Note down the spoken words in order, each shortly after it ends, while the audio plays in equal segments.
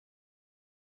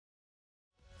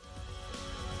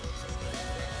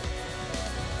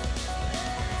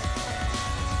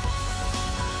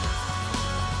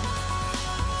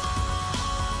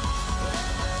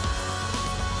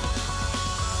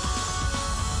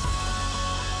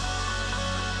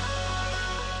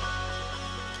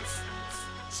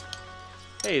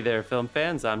Hey there, film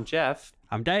fans. I'm Jeff.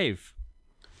 I'm Dave.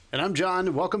 And I'm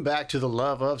John. Welcome back to The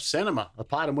Love of Cinema, a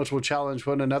pod in which we'll challenge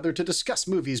one another to discuss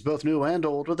movies, both new and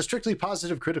old, with a strictly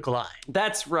positive critical eye.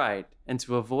 That's right. And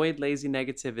to avoid lazy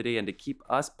negativity and to keep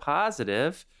us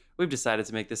positive, we've decided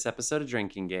to make this episode a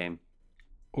drinking game.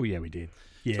 Oh, yeah, we did.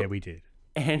 We did.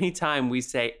 Anytime we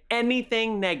say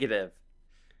anything negative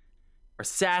or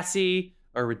sassy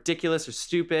or ridiculous or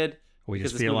stupid, We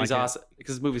because just this feel movie's like it. awesome,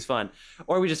 because this movie's fun,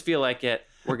 or we just feel like it,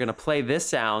 we're going to play this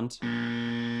sound.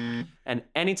 And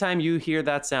anytime you hear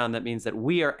that sound, that means that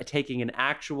we are taking an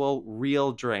actual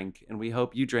real drink, and we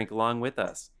hope you drink along with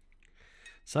us.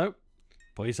 So,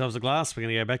 pour yourselves a glass. We're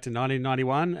going to go back to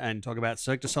 1991 and talk about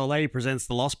Cirque du Soleil presents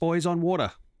The Lost Boys on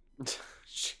Water.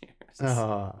 Cheers.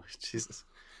 Oh, Jesus.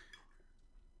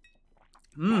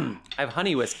 I have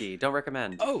honey whiskey. Don't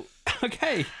recommend. Oh,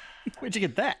 okay. Where'd you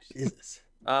get that? Jesus.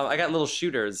 I got little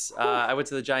shooters. I went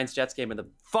to the Giants-Jets game in the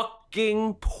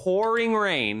fucking pouring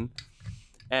rain.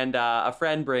 And a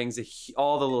friend brings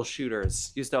all the little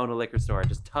shooters. Used to own a liquor store.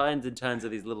 Just tons and tons of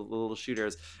these little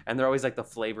shooters. And they're always like the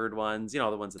flavored ones. You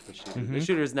know, the ones that the shooters. Mm-hmm. The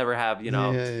shooters never have,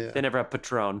 Yeah. they never have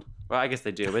Patron. Well, I guess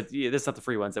they do. But yeah, this is not the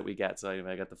free ones that we get. So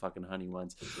anyway, I got the fucking honey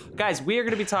ones. Guys, we are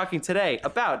going to be talking today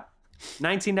about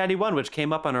 1991, which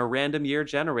came up on our random year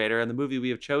generator. And the movie we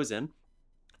have chosen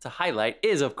to highlight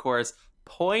is, of course,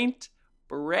 Point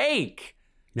Break.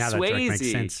 Now that joke makes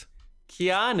Swayze, sense.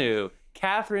 Keanu,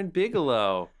 Catherine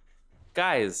Bigelow.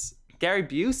 Guys, Gary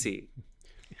Busey.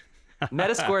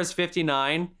 Metascore is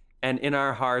 59, and in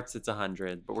our hearts, it's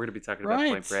 100. But we're going to be talking about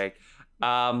Right. Point Break.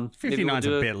 59's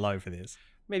a bit low for this.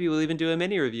 Maybe we'll even do a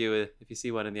mini review if you see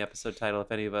one in the episode title.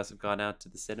 If any of us have gone out to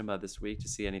the cinema this week to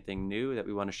see anything new that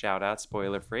we want to shout out,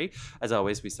 spoiler free. As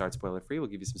always, we start spoiler free. We'll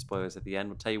give you some spoilers at the end.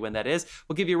 We'll tell you when that is.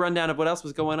 We'll give you a rundown of what else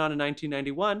was going on in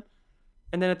 1991.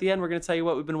 And then at the end, we're going to tell you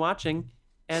what we've been watching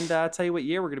and tell you what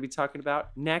year we're going to be talking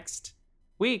about next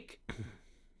week.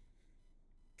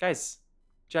 Guys,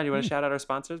 John, you want to shout out our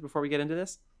sponsors before we get into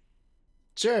this?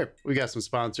 Sure. We got some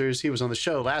sponsors. He was on the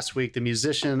show last week, the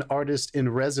musician, artist in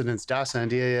residence, Dasein,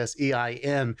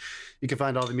 Dasein. You can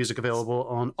find all the music available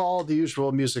on all the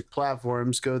usual music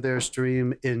platforms. Go there,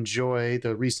 stream, enjoy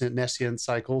the recent Nescient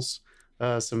cycles.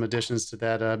 Some additions to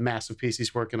that massive piece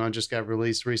he's working on just got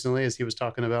released recently, as he was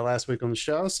talking about last week on the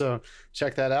show. So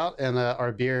check that out. And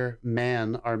our beer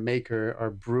man, our maker,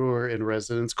 our brewer in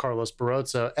residence, Carlos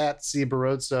Barroso, at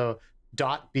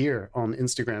cbarroso.beer on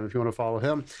Instagram if you want to follow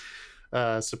him.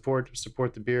 Support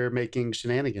the beer making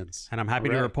shenanigans. And I'm happy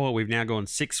All to right. report we've now gone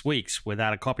 6 weeks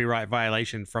without a copyright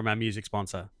violation from our music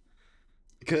sponsor.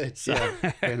 Good. Yeah.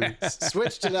 And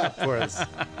switched it up for us.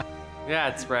 Yeah,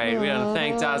 that's right. We want to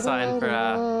thank Dasein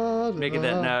for making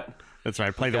that note. That's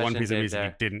right. Play the one Discussion piece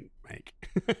of did music there. you didn't make.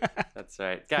 That's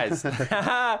right. Guys,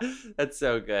 that's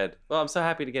so good. Well, I'm so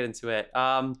happy to get into it.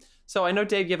 So I know,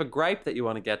 Dave, you have a gripe that you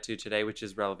want to get to today, which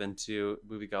is relevant to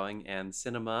moviegoing and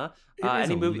cinema. It is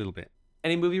Any a movie little bit.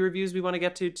 Any movie reviews we want to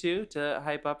get to, too, to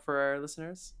hype up for our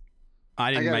listeners? I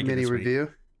I didn't got a make it mini this week.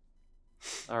 review.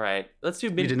 All right. Let's do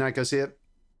You mini. did not go see it?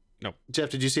 Nope.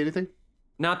 Jeff, did you see anything?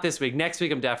 Not this week. Next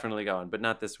week, I'm definitely going, but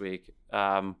not this week.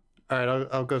 All right,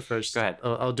 I'll go first. Go ahead.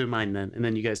 I'll do mine then, and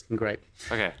then you guys can gripe.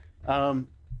 Okay.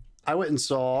 I went and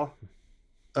saw.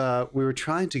 We were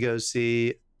trying to go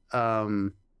see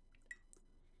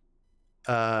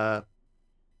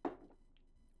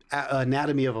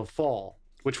Anatomy of a Fall,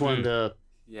 which won the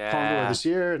Palme d'Or Yeah. this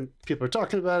year, and people are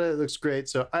talking about it. It looks great,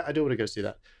 so I do want to go see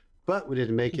that. But we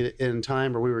didn't make it in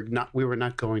time, or we were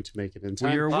not going to make it in time.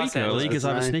 Well, you're a Los week early Angeles, because I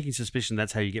have a right? sneaking suspicion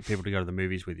that's how you get people to go to the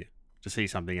movies with you, to see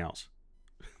something else.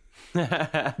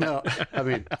 No, I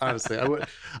mean, honestly,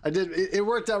 I did. It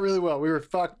worked out really well. We were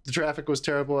fucked. The traffic was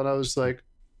terrible, and I was like,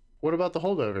 "What about the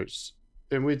Holdovers?"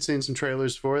 And we'd seen some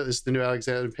trailers for it. This is the new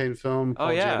Alexander Payne film. Oh,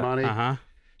 Paul yeah. Giamatti. Uh-huh.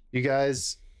 You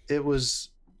guys, it was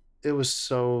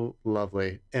so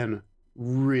lovely and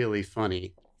really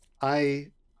funny. I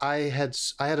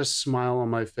had a smile on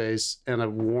my face and a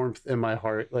warmth in my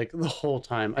heart like the whole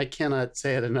time. I cannot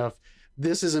say it enough.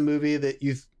 This is a movie that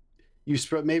you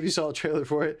maybe saw a trailer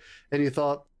for it and you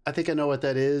thought, I think I know what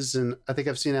that is, and I think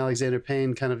I've seen Alexander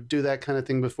Payne kind of do that kind of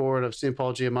thing before, and I've seen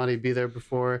Paul Giamatti be there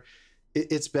before.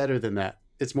 It's better than that.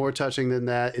 It's more touching than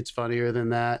that. It's funnier than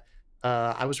that.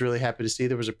 I was really happy to see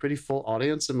there was a pretty full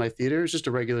audience in my theater. It was just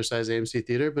a regular size AMC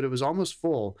theater, but it was almost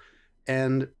full,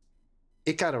 and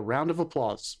it got a round of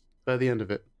applause by the end of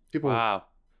it. People, Wow.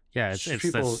 Yeah, it's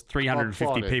People that's 350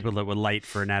 applauded. people that were late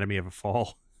for Anatomy of a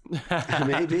Fall.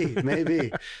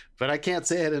 maybe, but I can't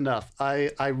say it enough. I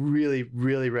really,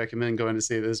 really recommend going to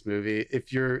see this movie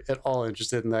if you're at all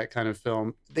interested in that kind of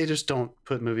film. They just don't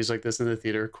put movies like this in the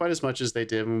theater quite as much as they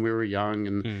did when we were young,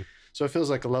 and so it feels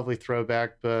like a lovely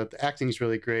throwback. But the acting is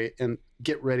really great, and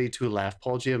get ready to laugh.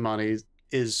 Paul Giamatti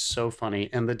is so funny,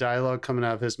 and the dialogue coming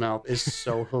out of his mouth is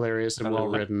so hilarious and well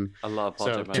written. I love Paul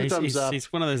So, Giamatti. two thumbs up.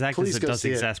 He's one of those actors Please that go does see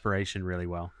it. exasperation really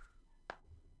well.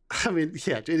 I mean,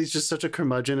 yeah, dude, he's just such a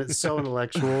curmudgeon. It's so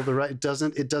intellectual. It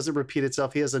doesn't repeat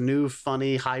itself. He has a new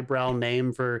funny highbrow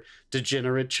name for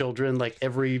degenerate children. Like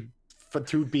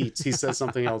through beats, he says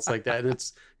something else like that, and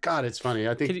it's funny.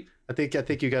 I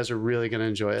think you guys are really going to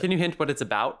enjoy it. Can you hint what it's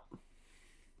about?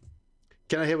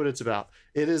 Can I hit what it's about?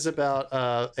 It is about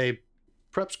a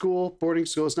prep school, boarding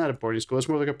school. It's not a boarding school. It's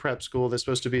more like a prep school that's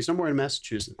supposed to be somewhere in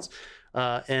Massachusetts,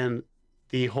 and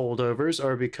the holdovers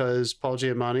are because Paul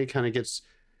Giamatti kind of gets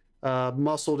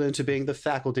muscled into being the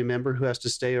faculty member who has to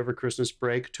stay over Christmas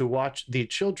break to watch the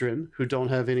children who don't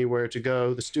have anywhere to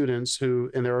go, the students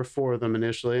and there are 4 of them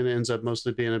initially, and it ends up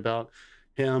mostly being about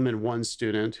him and one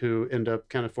student who end up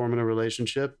kind of forming a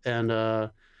relationship, and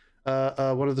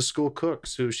one of the school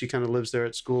cooks who she kind of lives there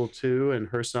at school too, and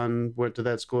her son went to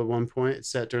that school at one point. It's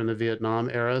set during the Vietnam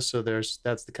era, so that's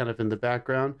the kind of in the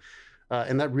background.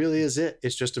 And that really is it.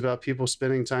 It's just about people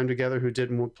spending time together who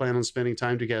didn't plan on spending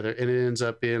time together. And it ends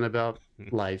up being about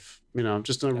life,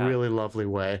 just in a really lovely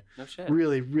way. No shit.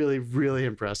 Really, really, really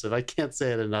impressive. I can't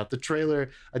say it enough. The trailer,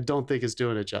 I don't think is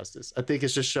doing it justice. I think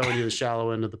it's just showing you the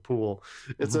shallow end of the pool.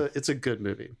 It's a good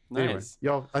movie. Nice. Anyway,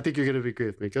 y'all, I think you're going to agree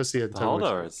with me. Go see it. The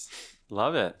Holdovers.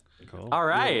 Love it. Cool. All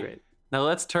right. Really Now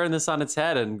let's turn this on its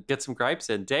head and get some gripes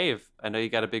in. Dave, I know you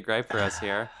got a big gripe for us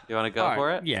here. You want to go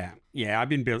for it? Yeah. I've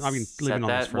been living Set on this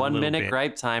that for a 1 little minute bit.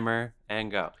 gripe timer and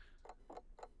go.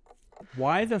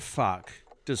 Why the fuck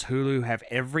does Hulu have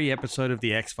every episode of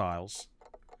The X-Files,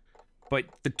 but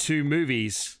the 2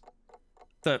 movies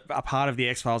that are part of the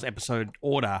X-Files episode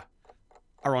order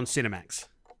are on Cinemax?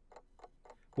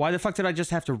 Why the fuck did I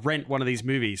just have to rent one of these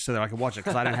movies so that I can watch it?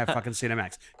 Because I don't have fucking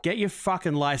Cinemax. Get your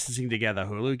fucking licensing together,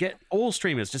 Hulu. Get all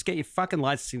streamers. Just get your fucking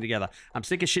licensing together. I'm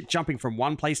sick of shit jumping from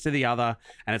one place to the other.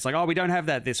 And it's like, oh, we don't have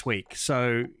that this week.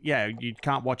 So, yeah, you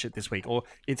can't watch it this week. Or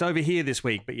it's over here this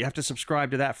week, but you have to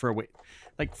subscribe to that for a week.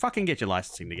 Like, fucking get your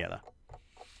licensing together.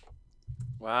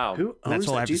 Wow. Who owns That's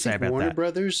all I have Do you to say think about Warner that.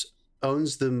 Brothers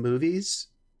owns the movies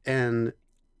and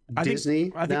I think-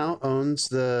 Disney I think- now owns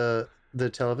the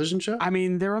television show? I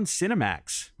mean, they're on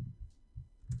Cinemax.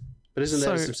 But isn't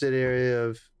that a so- subsidiary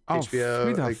of HBO?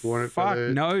 Who the like Warner fuck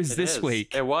Brothers? knows It this is.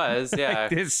 week? It was, yeah. Like,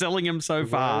 they're selling them so It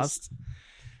was. fast.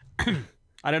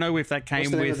 I don't know if that What's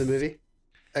came the name with of the movie?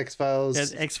 X-Files.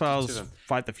 X Two Files of them.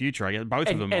 Fight the Future. I guess both of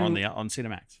And- them are and- on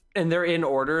Cinemax. And they're in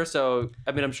order, so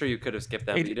I mean, I'm sure you could have skipped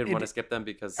them, but you didn't want to skip them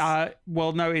because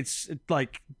Well, no, it's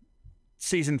like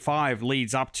season 5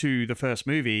 leads up to the first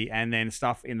movie, and then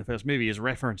stuff in the first movie is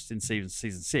referenced in season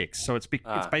 6. So it's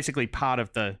basically part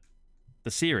of the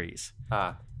series.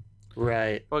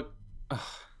 Right. Well,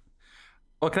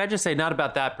 can I just say, not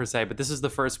about that per se, but this is the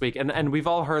first week, and we've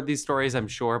all heard these stories, I'm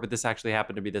sure, but this actually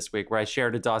happened to me this week, where I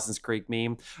shared a Dawson's Creek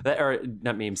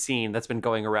scene that's been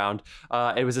going around.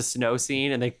 It was a snow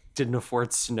scene, and they didn't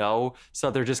afford snow,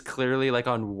 so they're just clearly like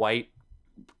on white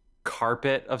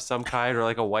carpet of some kind, or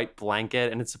like a white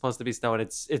blanket, and it's supposed to be snow, and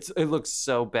it looks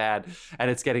so bad, and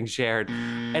it's getting shared,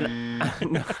 and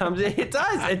it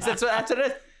does. That's what it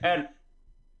is, and.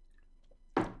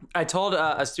 I told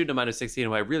a student of mine who's 16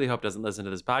 who I really hope doesn't listen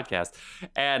to this podcast.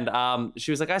 And she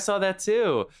was like, I saw that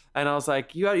too. And I was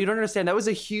like, you don't understand. That was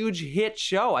a huge hit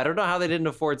show. I don't know how they didn't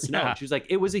afford snow. Yeah. She was like,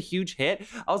 it was a huge hit.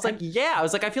 I was like, yeah. I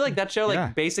was like, I feel like that show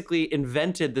basically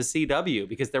invented the CW,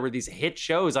 because there were these hit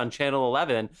shows on Channel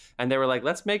 11. And they were like,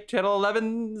 let's make Channel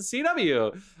 11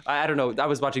 CW. I don't know. I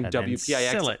was watching And then sell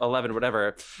WPIX it. 11,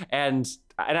 whatever. And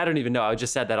I don't even know. I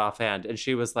just said that offhand. And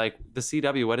she was like, the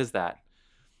CW, what is that?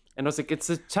 And I was like, it's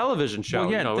a television show.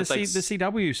 Well, yeah, it's the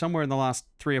CW, somewhere in the last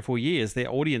 3 or 4 years, their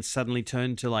audience suddenly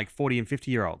turned to like 40 and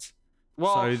 50-year-olds.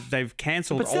 So they've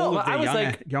cancelled but still, all of I was their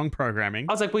like- young programming.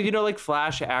 I was like, well, like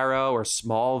Flash Arrow or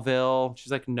Smallville.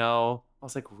 She's like, no. I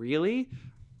was like, really?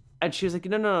 And she was like,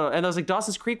 no. And I was like,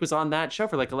 Dawson's Creek was on that show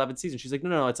for like 11 seasons. She's like,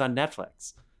 no, it's on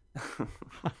Netflix.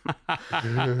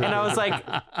 And I was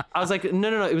like,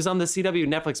 no, it was on the CW.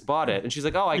 Netflix bought it. And she's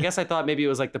like, oh, I guess I thought maybe it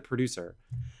was like the producer.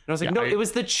 And I was like, no, it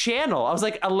was the channel. I was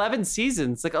like, 11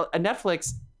 seasons. Like a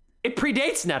Netflix It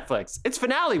predates Netflix. Its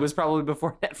finale was probably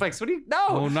before Netflix. What do you know?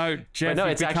 Oh no, Jeff, no,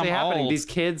 you've it's actually become happening. old. These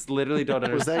kids literally don't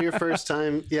understand. Was that your first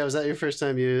time? Yeah, was that your first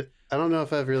time? I don't know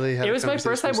if I've really had. It was my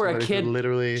first time where a kid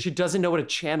literally she doesn't know what a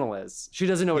channel is. She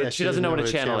doesn't know what she doesn't know what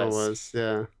a channel is.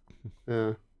 was.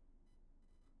 Yeah.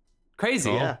 Crazy.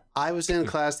 Cool. Yeah, I was in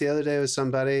class the other day with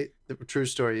somebody. True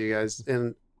story, you guys.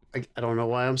 And I don't know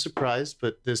why I'm surprised,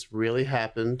 but this really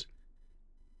happened.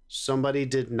 Somebody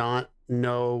did not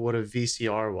know what a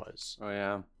VCR was Oh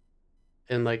yeah.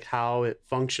 and like how it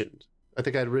functioned. I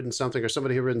think I'd written something, or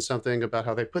somebody had written something about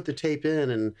how they put the tape in,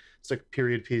 and it's like a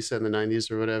period piece in the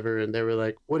 90s or whatever. And they were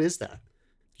like, "What is that?"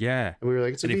 Yeah. And we were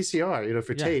like, "It's a And VCR,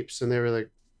 for Yeah. tapes." And they were like,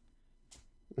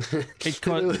 It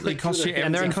costs you,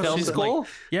 And they're in it costs film you, like- school.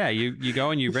 yeah, you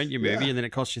go and you rent your movie, Yeah. and then it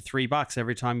costs you $3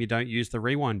 every time you don't use the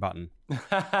rewind button. So,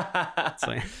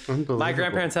 Unbelievable. My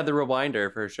grandparents had the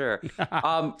rewinder for sure.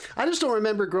 I just don't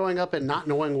remember growing up and not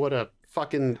knowing what a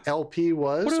fucking LP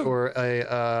was, What a- or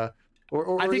a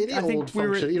or I think any old we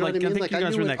were function. You know like, what I mean? I think Like you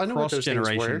guys were in I that knew what cross those things were.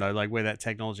 generation though, like where that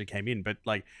technology came in. But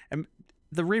like,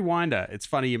 the rewinder, it's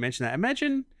funny you mentioned that.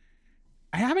 Imagine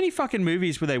how many fucking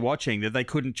movies were they watching that they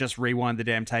couldn't just rewind the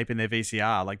damn tape in their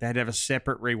VCR? Like they had to have a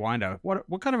separate rewinder.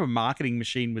 What kind of a marketing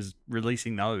machine was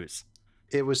releasing those?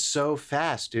 It was so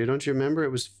fast, dude. Don't you remember? It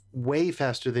was way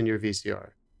faster than your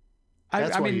VCR.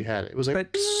 That's why you had it. It was like,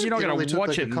 but you're not it going only to took, watch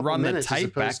like, a it and couple run the minutes as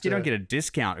tape back. opposed You don't to- get a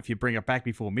discount if you bring it back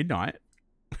before midnight.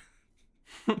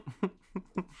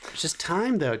 It's just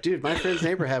time, though, dude. My friend's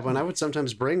neighbor had one. I would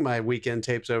sometimes bring my weekend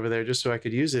tapes over there just so I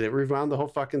could use it. It rewound the whole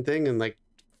fucking thing in like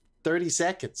 30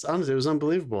 seconds. Honestly, it was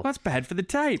unbelievable. Well, that's bad for the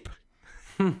tape.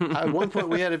 At one point,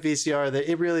 we had a VCR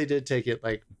that it really did take it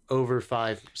like over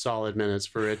 5 solid minutes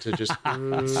for it to just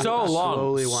So long.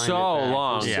 slowly wind So it back.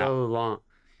 long. It was Yeah. so long.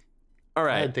 All I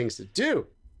right. had things to do.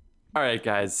 All right,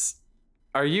 guys.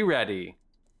 Are you ready?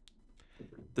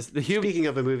 The human Speaking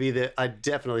of a movie that I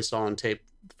definitely saw on tape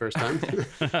the first time.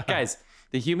 guys,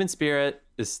 the human spirit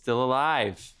is still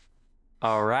alive.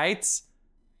 All right?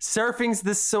 Surfing's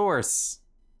the source.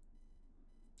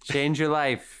 Change your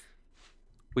life.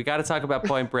 We got to talk about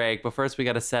Point Break, but first we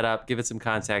got to set up, give it some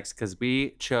context, because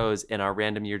we chose in our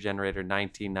random year generator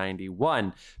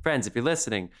 1991. Friends, if you're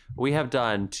listening, we have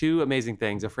done 2 amazing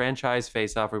things. A franchise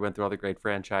face-off. We went through all the great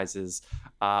franchises.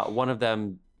 One of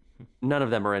them, none of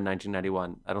them are in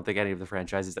 1991. I don't think any of the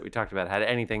franchises that we talked about had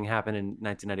anything happen in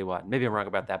 1991. Maybe I'm wrong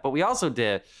about that. But we also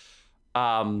did,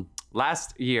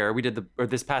 last year,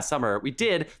 this past summer, we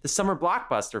did the summer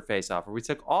blockbuster face-off, where we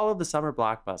took all of the summer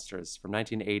blockbusters from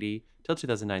 1980 till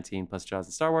 2019, plus Jaws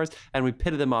and Star Wars, and we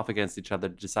pitted them off against each other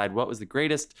to decide what was the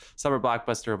greatest summer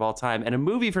blockbuster of all time. And a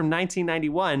movie from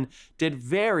 1991 did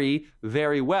very,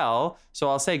 very well. So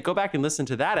I'll say, go back and listen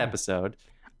to that episode.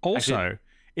 Also, Actually-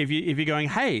 if you're going,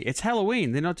 hey, it's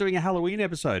Halloween, they're not doing a Halloween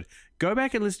episode. Go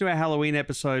back and listen to our Halloween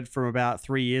episode from about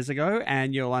 3 years ago,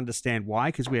 and you'll understand why.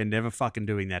 Because we are never fucking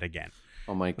doing that again.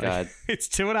 Oh my God. It's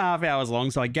 2.5 hours long,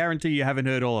 so I guarantee you haven't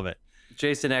heard all of it.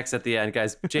 Jason X at the end,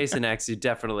 guys. Jason X, you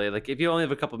definitely, like, if you only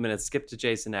have a couple minutes, skip to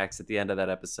Jason X at the end of that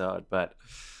episode. But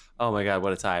oh my God,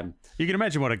 what a time. You can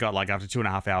imagine what it got like after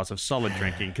 2.5 hours of solid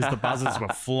drinking, because the buzzers were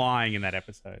flying in that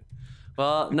episode.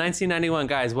 Well, 1991,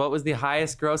 guys, what was the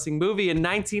highest grossing movie in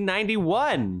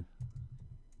 1991?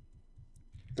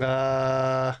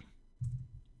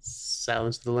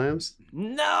 Silence of the Lambs?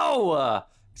 No!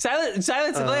 Silence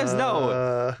of the Lambs,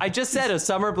 no. I just said a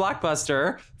summer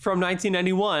blockbuster from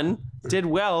 1991 did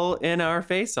well in our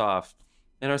face-off,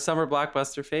 in our summer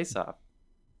blockbuster face-off.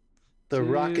 The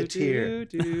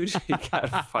Rocketeer. You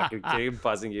got fucking game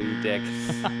buzzing you dick.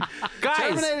 Guys,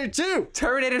 Terminator 2!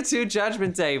 Terminator 2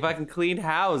 Judgment Day fucking cleaned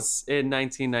house in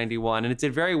 1991, and it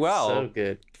did very well So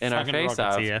good. in our Fucking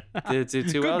face-off. Rocketeer. Did it do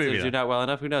too Good well? Did movie, it do though. not well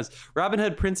enough? Who knows? Robin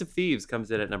Hood, Prince of Thieves comes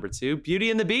in at number 2.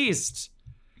 Beauty and the Beast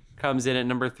comes in at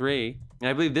number 3. And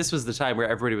I believe this was the time where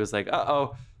everybody was like,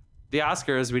 uh-oh, the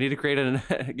Oscars, we need to create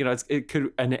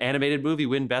an animated movie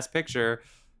win Best Picture.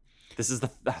 This is the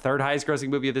third highest grossing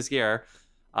movie of this year.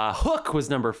 Hook was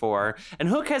number 4, and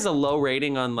Hook has a low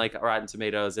rating on like Rotten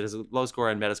Tomatoes. It has a low score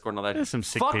on Metascore and all that. There's some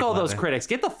sick Fuck people all out those there. critics.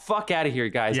 Get the fuck out of here,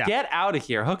 guys. Yeah. Get out of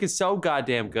here. Hook is so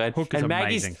goddamn good. Hook is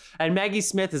amazing. Maggie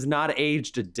Smith has not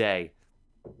aged a day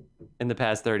in the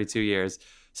past 32 years.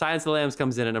 Silence of the Lambs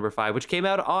comes in at number 5, which came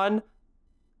out on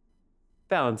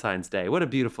Valentine's Day. What a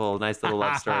beautiful, nice little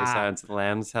love story, Silence of the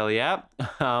Lambs. Hell yeah.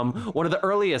 One of the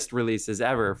earliest releases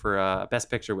ever for a Best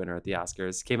Picture winner at the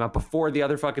Oscars. Came out before the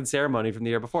other fucking ceremony from the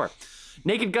year before.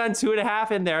 Naked Gun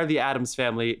 2.5 in there. The Addams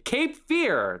Family. Cape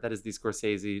Fear. That is the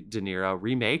Scorsese De Niro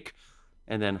remake.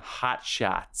 and then Hot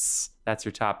Shots. That's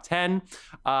your top 10.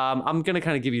 I'm going to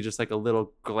kind of give you just like a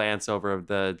little glance over of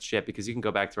the shit because you can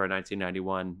go back to our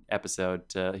 1991 episode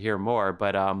to hear more.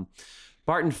 But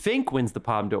Barton Fink wins the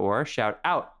Palme d'Or. Shout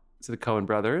out to the Coen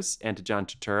brothers and to John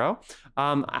Turturro.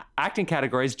 Acting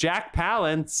categories, Jack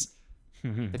Palance.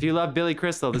 If you love Billy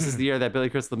Crystal, this is the year that Billy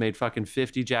Crystal made fucking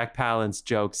 50 Jack Palance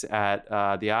jokes at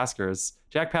the Oscars.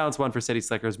 Jack Palance won for City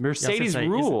Slickers. Mercedes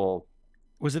Rule.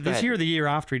 Was it this year or the year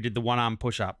after he did the one-arm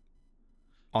push-up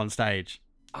on stage?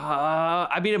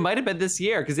 I mean, it might have been this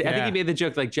year because I think he made the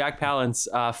joke like Jack Palance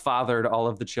fathered all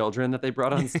of the children that they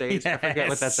brought on stage. I forget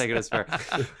what that segment is for.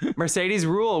 Mercedes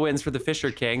Rule wins for The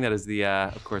Fisher King. That is the,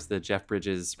 of course, the Jeff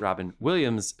Bridges, Robin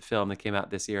Williams film that came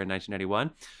out this year in 1991.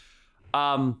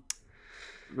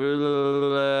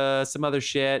 Some other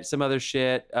shit.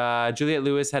 Juliette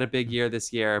Lewis had a big year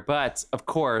this year, but of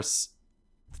course,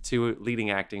 the 2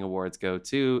 leading acting awards go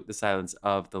to The Silence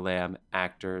of the Lamb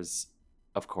actors.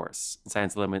 Of course,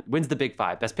 Silence of the Lamb wins the big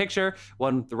 5. Best Picture,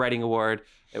 won the Writing Award.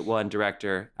 It won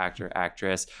Director, Actor,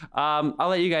 Actress. I'll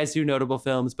let you guys do notable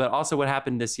films, but also what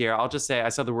happened this year. I'll just say I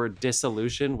saw the word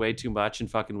dissolution way too much in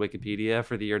fucking Wikipedia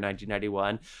for the year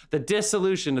 1991. The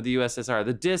dissolution of the USSR,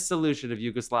 the dissolution of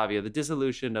Yugoslavia, the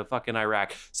dissolution of fucking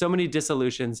Iraq. So many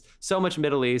dissolutions, so much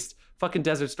Middle East. Fucking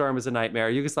Desert Storm was a nightmare.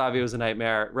 Yugoslavia was a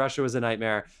nightmare. Russia was a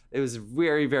nightmare. It was a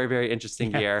very, very, very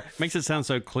interesting year. Makes it sound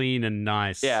so clean and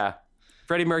nice. Yeah.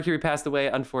 Freddie Mercury passed away,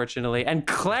 unfortunately, and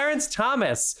Clarence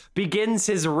Thomas begins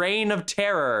his reign of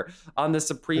terror on the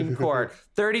Supreme Court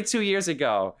 32 years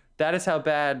ago. That is how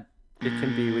bad it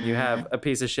can be when you have a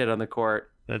piece of shit on the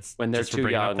court. That's when they're just too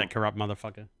young. Up that corrupt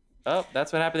motherfucker. Oh,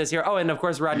 that's what happened this year. Oh, and of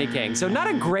course, Rodney King. So not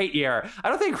a great year. I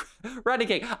don't think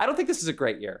this is a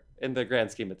great year in the grand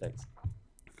scheme of things.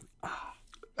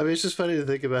 I mean, it's just funny to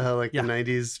think about how like the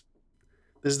 90s,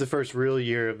 this is the first real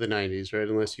year of the 90s, right?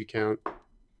 Unless you count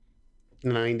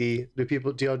 90.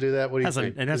 Do y'all do that? What do you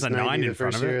think? It has a 9 in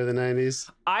front of it. The first year of the 90s.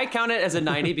 I count it as a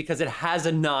 90 because it has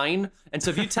a 9. And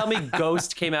so if you tell me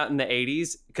Ghost came out in the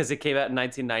 80s because it came out in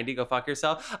 1990, go fuck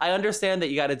yourself. I understand that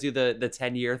you got to do the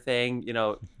 10-year thing,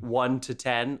 1 to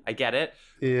 10. I get it.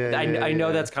 I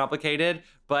know that's complicated,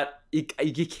 but you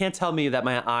can't tell me that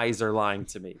my eyes are lying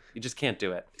to me. You just can't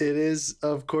do it. It is,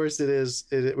 of course it is.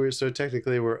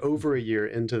 We're over a year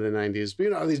into the 90s.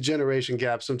 But these generation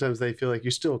gaps, sometimes they feel like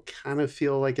you still kind of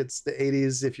feel like it's the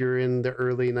 80s if you're in the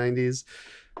early 90s.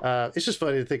 It's just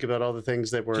funny to think about all the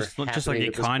things that were just like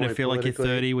you kind of feel like you're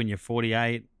 30 when you're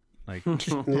 48. Like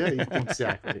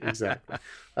yeah, exactly.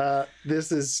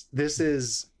 This is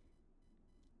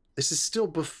still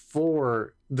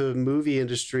before the movie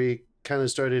industry kind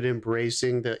of started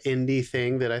embracing the indie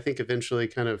thing that I think eventually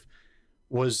kind of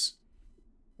was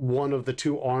one of the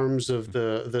 2 arms of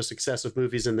the success of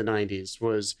movies in the 90s.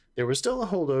 Was there was still a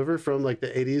holdover from like the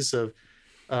 80s of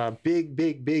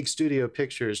big studio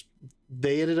pictures.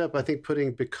 They ended up, I think,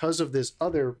 putting, because of this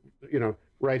other,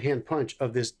 right hand punch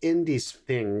of this indie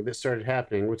thing that started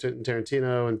happening with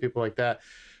Tarantino and people like that,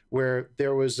 where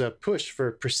there was a push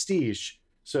for prestige.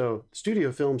 So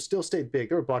studio films still stayed big.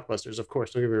 There were blockbusters, of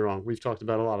course, don't get me wrong. We've talked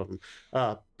about a lot of them.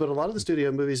 But a lot of the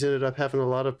studio movies ended up having a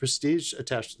lot of prestige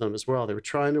attached to them as well. They were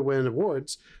trying to win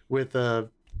awards with a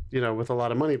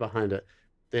lot of money behind it.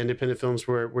 The independent films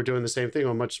were doing the same thing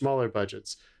on much smaller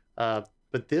budgets.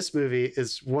 But this movie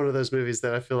is one of those movies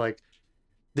that I feel like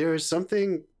there is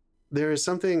something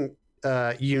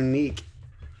unique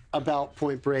about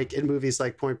Point Break and movies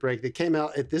like Point Break that came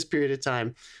out at this period of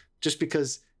time, just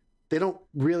because they don't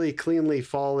really cleanly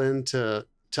fall into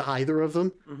either of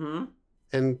them. Mm-hmm.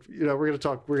 And we're gonna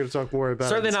talk more about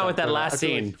certainly it not with that last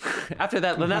scene. Like... After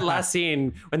that, when that last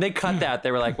scene, when they cut that,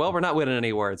 they were like, "Well, we're not winning any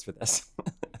awards for this."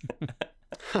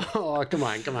 Oh, come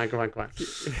on. But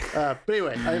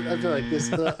anyway, I feel like this.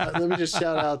 Let me just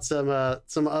shout out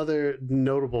some other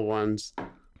notable ones.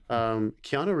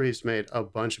 Keanu Reeves made a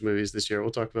bunch of movies this year.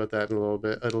 We'll talk about that in a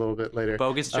little bit later.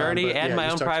 Bogus Journey and My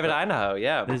Own Private Idaho.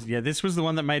 Yeah. This was the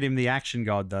one that made him the action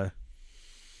god, though.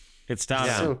 It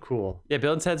started. So cool. Yeah,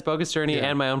 Bill and Ted's Bogus Journey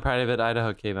and My Own Private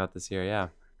Idaho came out this year. Yeah.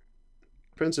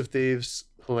 Prince of Thieves,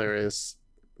 hilarious.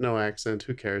 No accent.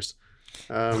 Who cares?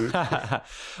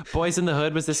 Boys in the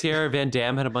Hood was this year. Van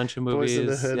Damme had a bunch of movies. Boys in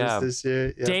the Hood was this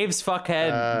year. Yeah. Dave's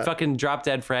fuckhead, fucking Drop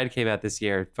Dead Fred came out this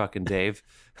year. Fucking Dave.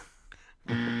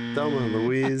 Thelma and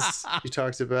Louise, you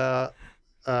talked about.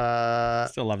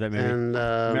 Still love that movie. And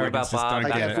about Bob.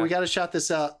 We got to shout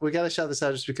this out. We got to shout this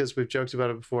out just because we've joked about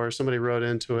it before. Somebody wrote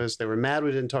into us. They were mad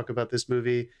we didn't talk about this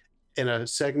movie in a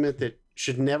segment that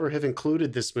should never have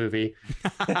included this movie,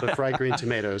 but Fried Green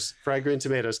Tomatoes. Fried Green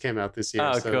Tomatoes came out this year.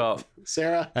 Oh, so, cool.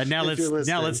 Sarah, Now if you're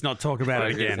listening- let's not talk about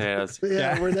it again.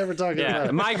 Yeah, we're never talking about Yeah,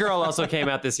 it. My Girl also came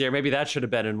out this year. Maybe that should have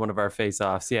been in one of our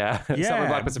face-offs. Yeah, Summer Yeah,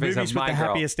 Blockbuster movies face-off. with My the Girl.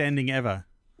 happiest ending ever.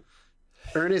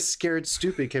 Ernest Scared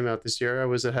Stupid came out this year. I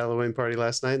was at Halloween party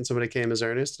last night, and somebody came as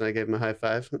Ernest, and I gave him a high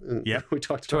five. And Yep. we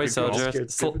talked Toy about Ernest Soldier,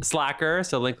 Scared Stupid. Slacker.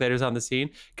 So Linklater's on the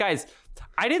scene. Guys,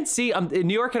 I didn't see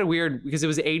New York had a weird because it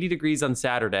was 80 degrees on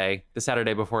Saturday, the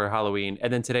Saturday before Halloween,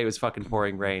 and then today was fucking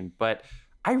pouring rain. But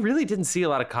I really didn't see a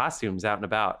lot of costumes out and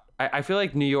about. I feel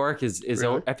like New York is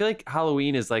Really? I feel like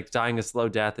Halloween is like dying a slow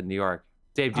death in New York.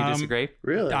 Dave, do you disagree?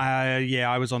 Really?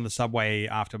 Yeah, I was on the subway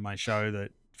after my show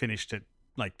that finished at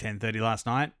like 10:30 last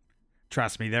night.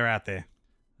 Trust me, they're out there.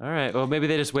 All right. Well, maybe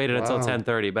they just waited until Wow.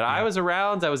 10:30. But I was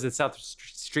around. I was at South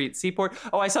Street Seaport.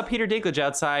 Oh, I saw Peter Dinklage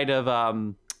outside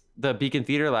of the Beacon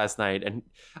Theater last night, and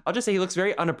I'll just say he looks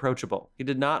very unapproachable. He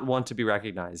did not want to be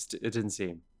recognized. It didn't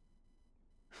seem.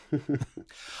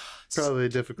 Probably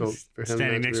difficult for him. Standing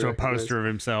not next be to a recognized. poster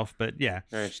of was but yeah.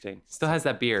 Very interesting. Still has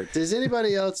that beard. Was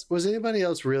anybody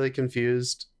else really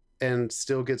confused and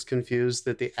still gets confused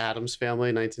that the Addams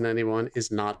Family 1991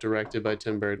 is not directed by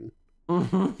Tim Burton?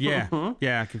 Yeah.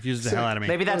 Yeah, confuses the hell out of me.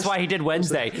 Maybe that's why he did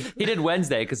Wednesday. He did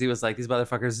Wednesday because he was like, these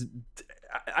motherfuckers.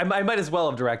 I might as well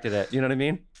have directed it. You know what I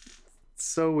mean? It's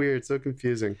so weird, so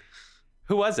confusing.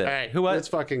 Who was it? All right, Who was? let's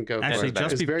fucking go. Actually, for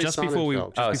it. It's very just before we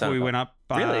Sonnenfeld. Sonnenfeld. went up,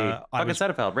 Really? I Fucking was,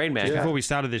 Sonnenfeld, Rain Man. Yeah. before we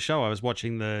started this show, I was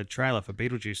watching the trailer for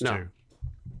Beetlejuice No. 2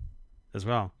 as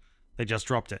well. They just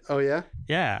dropped it. Oh yeah,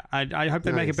 Yeah, I hope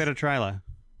they make a Nice. better trailer.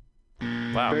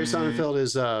 Wow. Barry Sonnenfeld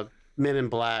is Men in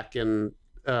Black, and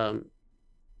who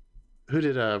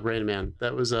did Rain Man?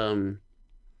 That was the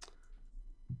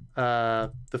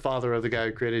father of the guy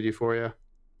who created Euphoria,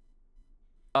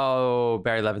 Oh,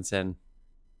 Barry Levinson.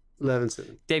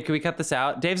 Levinson. Dave, can we cut this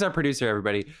out? Dave's our producer,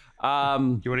 everybody. You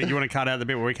want to cut out the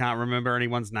bit where we can't remember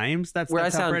anyone's names? That's Where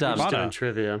that's I how sound bread and dumb. Just butter. doing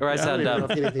trivia. Or I sound don't even dumb. know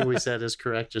if anything we said is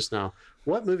correct just now.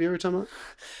 What movie are we talking about?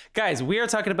 Guys, we are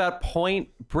talking about Point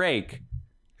Break.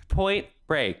 Point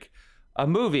Break, a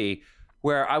movie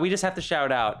where we just have to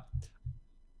shout out.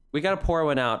 We got to pour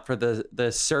one out for the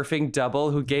surfing double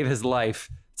who gave his life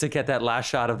to get that last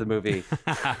shot of the movie.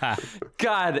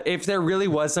 God, if there really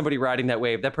was somebody riding that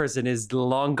wave, that person is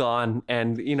long gone.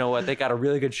 And you know what? They got a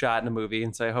really good shot in the movie.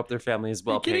 And so I hope their family is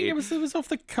well Are you kidding? paid. It was off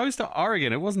the coast of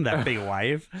Oregon. It wasn't that big a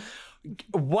wave.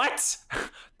 What?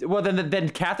 Well, then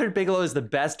Catherine Bigelow is the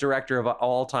best director of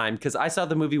all time because I saw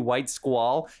the movie White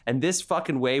Squall and this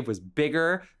fucking wave was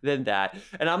bigger than that.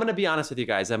 And I'm going to be honest with you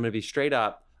guys. I'm going to be straight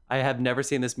up. I have never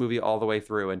seen this movie all the way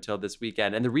through until this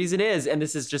weekend. And the reason is, and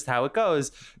this is just how it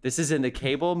goes, this is in the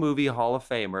Cable Movie Hall of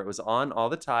Fame where it was on all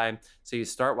the time. So you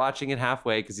start watching it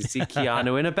halfway because you see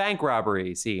Keanu in a bank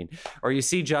robbery scene. Or you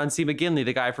see John C. McGinley,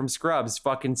 the guy from Scrubs,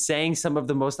 fucking saying some of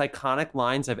the most iconic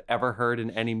lines I've ever heard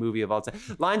in any movie of all time.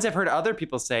 Lines I've heard other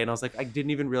people say, and I was like, I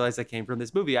didn't even realize that came from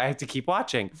this movie. I have to keep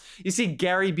watching. You see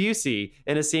Gary Busey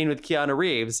in a scene with Keanu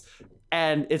Reeves,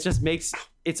 and it just makes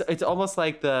it's almost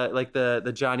like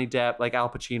the Johnny Depp, like Al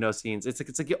Pacino scenes. It's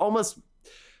like almost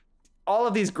all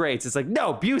of these greats. It's like,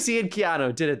 no, Busey and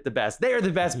Keanu did it the best. They are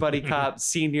the best buddy cop,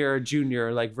 senior,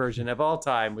 junior, like version of all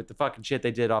time with the fucking shit they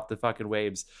did off the fucking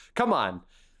waves. Come on.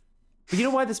 But you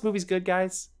know why this movie's good,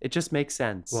 guys? It just makes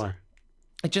sense. Why?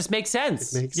 It just makes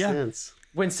sense. It makes Yeah. sense.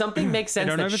 When something makes sense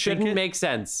don't that overthink shouldn't it. make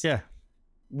sense. Yeah.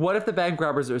 What if the bank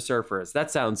robbers are surfers?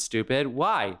 That sounds stupid.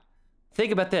 Why?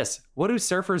 Think about this. What do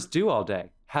surfers do all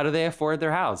day? How do they afford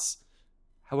their house?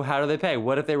 How do they pay?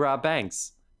 What if they rob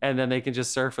banks and then they can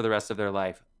just surf for the rest of their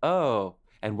life? Oh,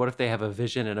 and what if they have a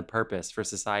vision and a purpose for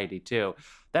society too?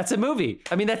 That's a movie.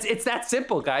 I mean, it's that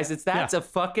simple, guys. That's a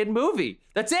fucking movie.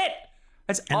 That's it.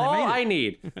 That's And they all made it. I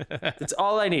need. That's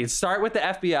all I need. Start with the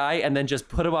FBI and then just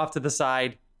put them off to the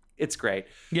side. It's great.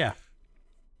 Yeah.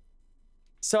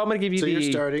 So I'm gonna give you So the.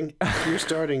 you're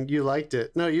starting. You liked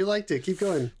it. No, you liked it. Keep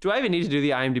going. Do I even need to do the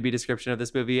IMDb description of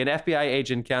this movie? An FBI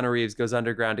agent, Keanu Reeves, goes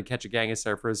underground to catch a gang of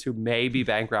surfers who may be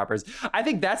bank robbers. I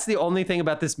think that's the only thing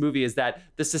about this movie is that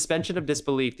the suspension of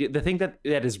disbelief, the thing that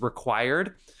is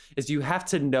required is you have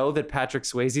to know that Patrick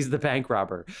Swayze's the bank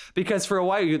robber. Because for a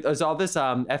while, there's all this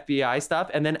FBI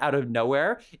stuff, and then out of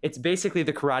nowhere, it's basically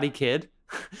the Karate Kid,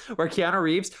 where Keanu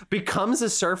Reeves becomes a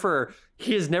surfer.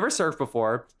 He has never surfed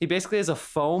before. He basically has a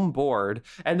foam board.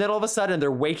 And then all of a sudden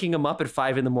they're waking him up at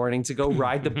 5 a.m. to go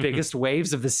ride the biggest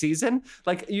waves of the season.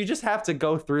 Like, you just have to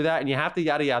go through that and you have to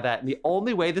yada yada that. And the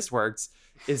only way this works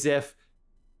is if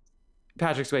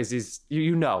Patrick Swayze's,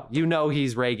 you know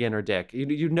he's Reagan or Dick.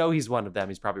 You know he's one of them.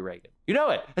 He's probably Reagan. You know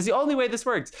it. That's the only way this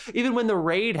works. Even when the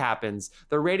raid happens,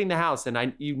 they're raiding the house, and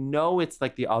it's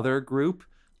like the other group.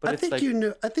 But I think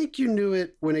you knew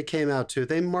it when it came out too.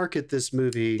 They market this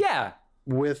movie, yeah,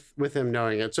 with him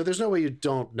knowing it. So there's no way you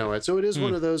don't know it. So it is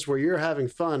one of those where you're having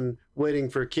fun waiting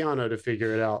for Keanu to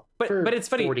figure it out. But it's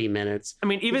funny. 40 minutes. I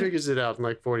mean, he figures it out in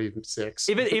like 46.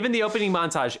 Even the opening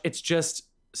montage, it's just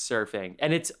surfing,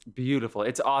 and it's beautiful.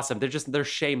 It's awesome. They're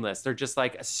shameless. They're just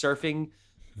like surfing,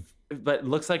 but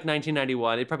looks like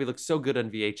 1991. It probably looks so good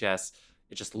on VHS.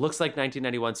 It just looks like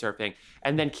 1991 surfing.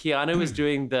 And then Keanu is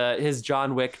doing his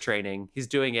John Wick training. He's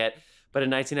doing it, but in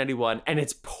 1991, and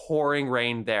it's pouring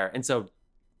rain there. And so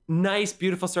nice,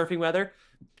 beautiful surfing weather.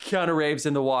 Keanu Reeves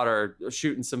in the water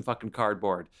shooting some fucking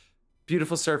cardboard.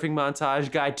 Beautiful surfing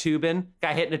montage.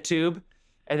 Guy hitting a tube.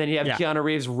 And then you have Keanu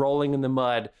Reeves rolling in the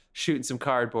mud, shooting some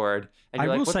cardboard. And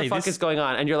you're like, what the fuck is going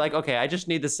on? And you're like, okay, I just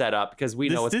need the setup because we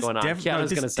know what's going on.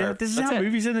 Keanu's going to surf. This is how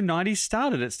movies in the 90s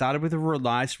started. It started with a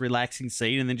nice, relaxing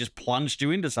scene and then just plunged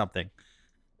you into something.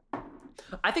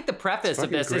 I think the preface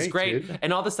of this is great. Dude.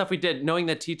 And all the stuff we did, knowing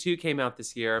that T2 came out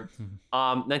this year,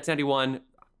 1991,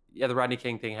 the Rodney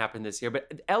King thing happened this year.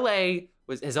 But LA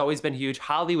has always been huge.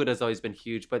 Hollywood has always been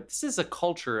huge. But this is a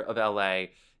culture of LA.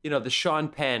 The Sean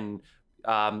Penn,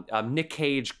 Nick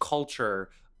Cage culture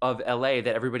of LA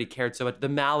that everybody cared so much. The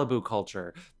Malibu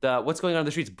culture, what's going on in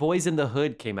the streets. Boys in the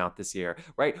Hood came out this year,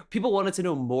 right? People wanted to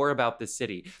know more about the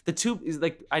city. The two is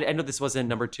like, I know this wasn't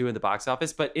number 2 in the box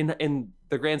office, but in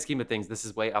the grand scheme of things, this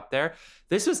is way up there.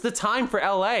 This was the time for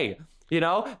LA.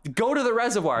 Go to the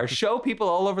reservoir, show people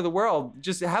all over the world,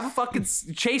 just have a fucking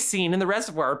chase scene in the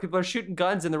reservoir. People are shooting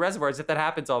guns in the reservoirs if that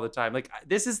happens all the time. Like,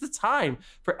 this is the time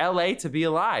for LA to be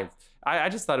alive. I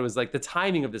just thought it was like the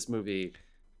timing of this movie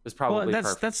was probably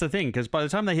perfect. That's the thing, because by the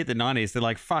time they hit the 90s, they're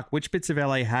like, fuck, which bits of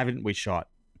LA haven't we shot?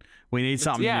 We need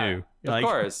something new. Of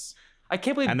course. I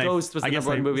can't believe Ghost was the number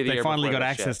 1 movie of the year. They finally got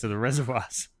access to the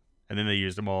reservoirs, and then they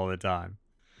used them all the time.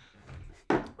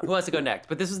 Who wants to go next?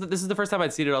 But this is the first time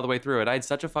I'd seen it all the way through, and I had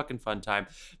such a fucking fun time.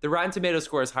 The Rotten Tomatoes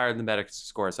score is higher than the Metacritic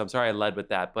score, so I'm sorry I led with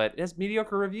that. But it has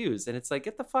mediocre reviews, and it's like,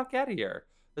 get the fuck out of here.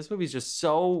 This movie's just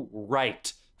so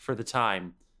right for the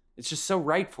time. It's just so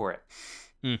right for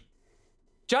it.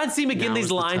 John C.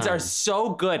 McGinley's lines are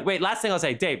so good. Wait, last thing I'll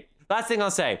say, Dave. Last thing I'll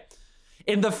say.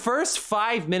 In the first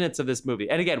 5 minutes of this movie,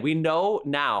 and again, we know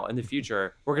now in the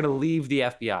future, we're going to leave the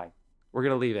FBI. We're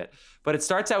going to leave it. But it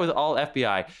starts out with all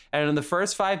FBI. And in the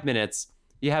first 5 minutes,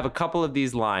 you have a couple of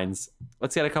these lines.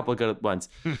 Let's get a couple of good ones.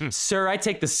 Sir, I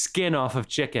take the skin off of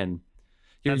chicken.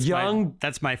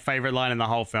 That's my favorite line in the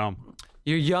whole film.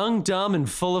 You're young, dumb, and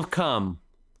full of cum.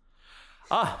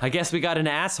 I guess we got an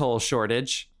asshole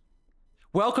shortage.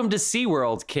 Welcome to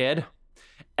SeaWorld, kid.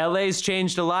 LA's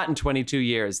changed a lot in 22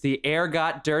 years. The air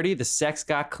got dirty, the sex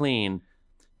got clean.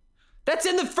 That's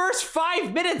in the first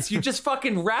 5 minutes. You just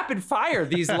fucking rapid fire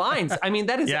these lines. I mean,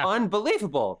 that is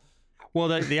unbelievable. Well,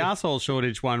 the asshole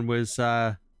shortage one was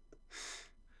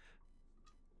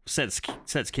sets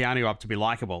Keanu up to be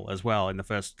likable as well in the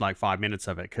first 5 minutes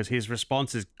of it, because his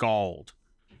response is gold.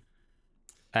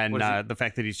 And the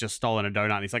fact that he's just stolen a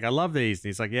donut, and he's like, I love these. And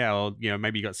he's like, yeah, well,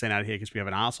 maybe you got sent out here because we have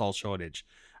an asshole shortage.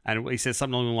 And he says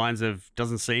something along the lines of,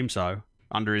 doesn't seem so,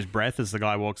 under his breath as the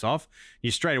guy walks off.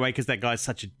 You straight away, because that guy's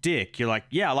such a dick, you're like,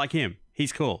 yeah, I like him.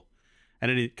 He's cool.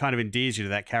 And it kind of endears you to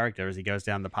that character as he goes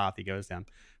down the path he goes down.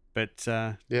 But,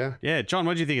 yeah. John,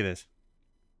 what do you think of this?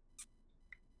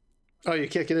 Oh, you're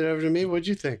kicking it over to me? What'd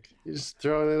you think? You're just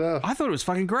throwing it out. I thought it was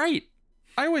fucking great.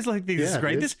 I always think this is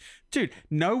great. Dude,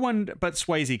 no one but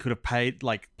Swayze could have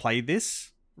played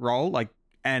this role.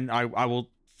 And I will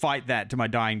fight that to my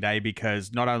dying day,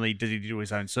 because not only did he do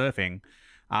his own surfing,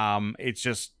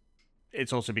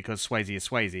 it's also because Swayze is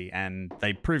Swayze, and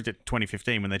they proved it in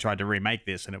 2015 when they tried to remake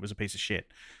this, and it was a piece of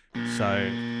shit.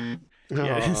 So,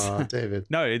 David.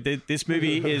 No, this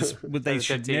movie is. They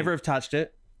should never have touched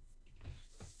it.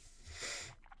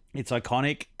 It's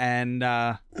iconic, and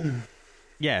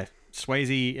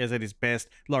Swayze is at his best.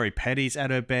 Laurie Petty's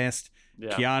at her best.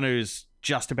 Yeah. Keanu's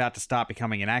just about to start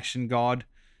becoming an action god.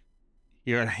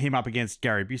 You got him up against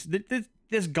Gary Busey.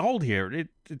 There's gold here.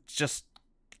 It's just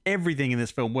everything in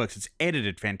this film works. It's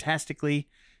edited fantastically.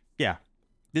 Yeah,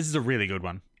 this is a really good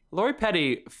one. Laurie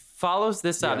Petty follows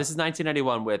this up. This is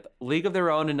 1991 with League of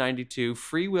Their Own in 92,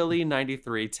 Free Willy in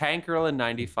 93, Tank Girl in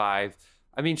 95.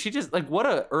 I mean, she just, what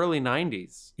a early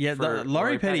 90s. Yeah,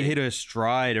 Laurie Petty hit her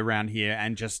stride around here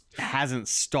and just hasn't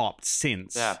stopped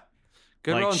since. Yeah.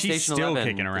 Good role in she's Station still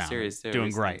 11, kicking around, series too, doing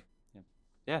recently. great.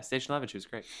 Yeah, Station 11, she was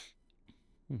great.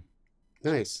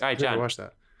 Nice. All right, John. Watch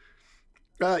that.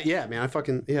 Yeah, man,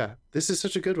 this is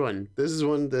such a good one. This is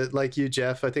one that, like you,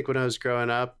 Jeff, I think when I was growing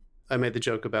up, I made the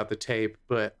joke about the tape,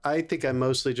 but I think I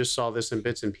mostly just saw this in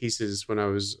bits and pieces when I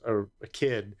was a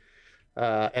kid.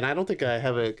 And I don't think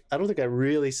I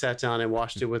really sat down and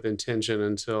watched it with intention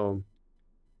until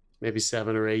maybe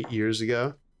 7 or 8 years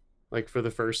ago, like for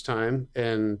the first time.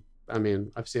 And I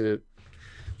mean, I've seen it.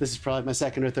 This is probably my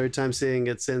second or third time seeing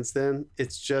it since then.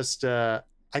 It's just, I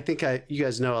think you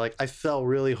guys know, like I fell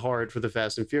really hard for the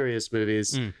Fast and Furious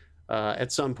movies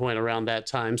at some point around that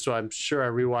time. So I'm sure I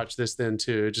rewatched this then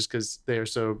too, just because they are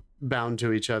so bound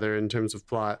to each other in terms of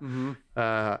plot. Mm-hmm.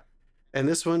 And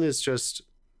this one is just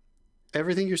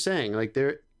everything you're saying. Like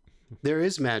there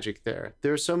is magic there.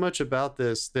 There's so much about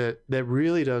this that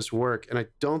really does work. And I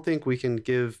don't think we can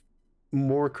give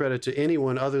more credit to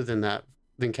anyone other than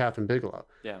Catherine Bigelow.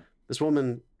 Yeah. This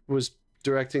woman was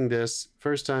directing this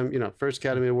first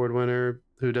Academy Award winner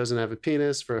who doesn't have a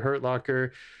penis for Hurt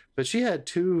Locker, but she had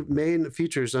 2 main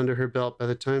features under her belt by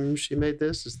the time she made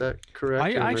this. Is that correct?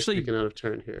 I actually speaking out of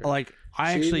turn here.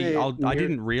 I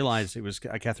didn't realize it was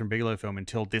a Catherine Bigelow film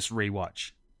until this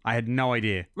rewatch. I had no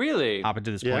idea. Really? Up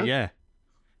until this point, yeah.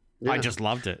 I just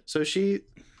loved it. So she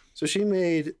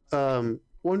made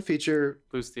one feature,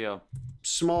 Blue Steel,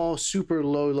 small, super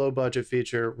low budget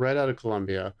feature right out of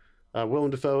Columbia.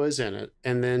 Willem Dafoe is in it.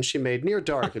 And then she made Near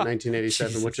Dark in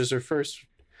 1987, which is her first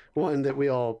one that we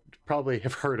all probably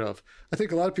have heard of. I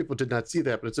think a lot of people did not see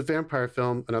that, but it's a vampire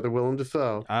film, another Willem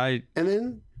Dafoe. I've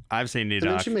seen Near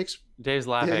Dark. Then she makes Dave's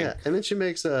laughing. Yeah. And then she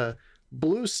makes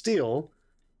Blue Steel,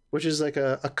 which is like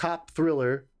a cop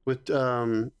thriller with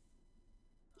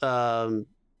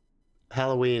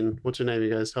Halloween. What's her name, you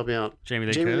guys? Help me out. Jamie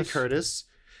Lee Curtis.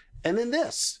 And then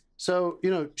this. So,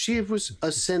 she was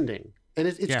ascending. And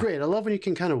it's great. I love when you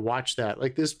can kind of watch that.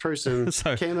 Like this person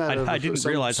came out of... I didn't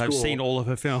realize school. I've seen all of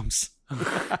her films.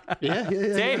 Yeah.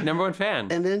 Dave, number one fan.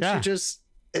 And then she just...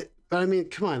 But I mean,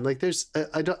 come on. Like there's...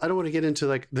 I don't want to get into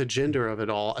like the gender of it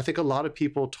all. I think a lot of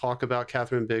people talk about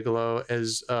Catherine Bigelow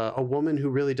as a woman who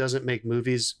really doesn't make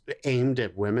movies aimed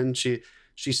at women. She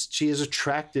is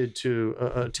attracted to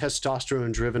a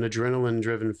testosterone-driven,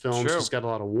 adrenaline-driven film. Sure. She's got a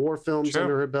lot of war films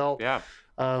under her belt. Yeah.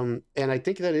 And I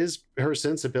think that is her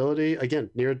sensibility. Again,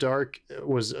 Near Dark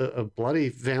was a bloody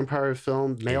vampire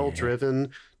film, male-driven.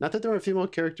 Not that there aren't female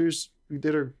characters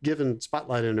that are given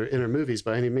spotlight in her movies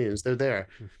by any means. They're there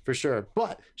for sure.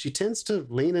 But she tends to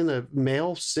lean in a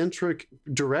male-centric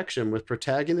direction with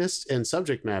protagonists and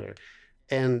subject matter.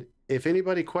 And if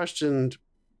anybody questioned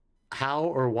how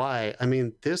or why, I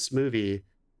mean, this movie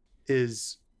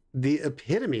is the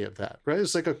epitome of that, right?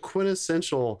 It's like a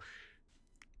quintessential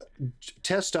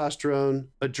testosterone,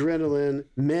 adrenaline,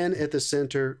 men at the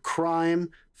center, crime,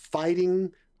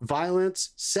 fighting,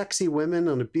 violence, sexy women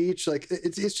on a beach. Like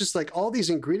it's just like all these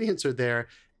ingredients are there,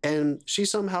 and she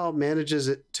somehow manages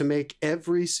it to make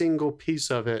every single piece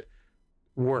of it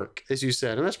work, as you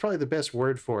said. And that's probably the best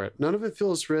word for it. None of it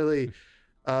feels really,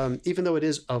 even though it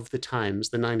is of the times,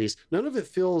 the 90s, none of it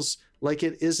feels like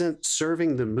it isn't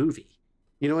serving the movie.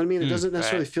 You know what I mean? It doesn't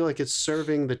necessarily feel like it's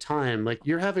serving the time. Like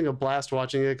you're having a blast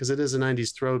watching it because it is a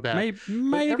 90s throwback.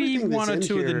 Maybe one or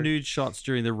two of the nude shots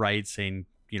during the raid scene,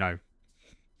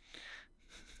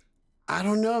 I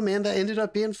don't know, man. That ended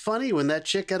up being funny when that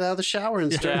chick got out of the shower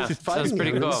and started fighting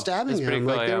him and stabbing him.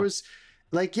 Like there was,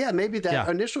 maybe that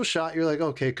initial shot, you're like,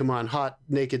 okay, come on, hot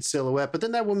naked silhouette. But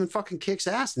then that woman fucking kicks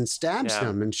ass and stabs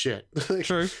him and shit.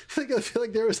 True. I feel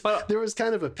like there was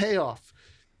kind of a payoff.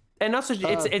 And also,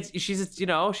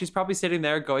 she's probably sitting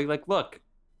there going like, look,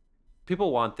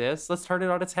 people want this. Let's turn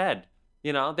it on its head.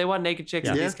 They want naked chicks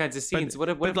in these kinds of scenes. What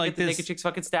if the naked chicks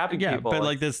fucking stabbing people?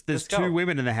 But there's 2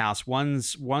 women in the house.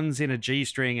 One's in a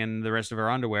G-string and the rest of her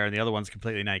underwear, and the other one's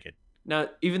completely naked. Now,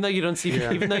 even though you don't see,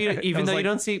 even though you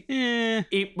don't see,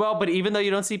 but even though you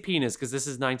don't see penis, because this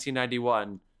is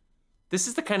 1991. This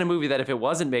is the kind of movie that if it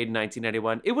wasn't made in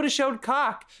 1991, it would have showed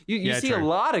cock. You see true. a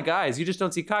lot of guys, you just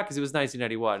don't see cock because it was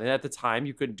 1991, and at the time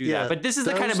you couldn't do that. But this is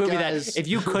the kind of movie that if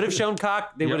you could have shown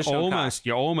cock, they would have shown cock.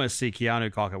 You almost see Keanu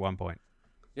cock at one point.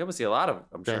 You almost see a lot of them,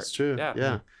 I'm sure. That's true. Yeah.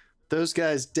 Yeah. Those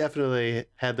guys definitely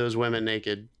had those women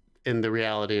naked in the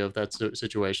reality of that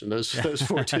situation. Those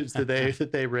 4 dudes that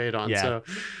they raid on. Yeah. So,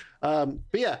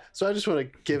 so I just want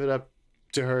to give it up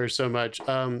to her so much.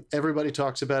 Everybody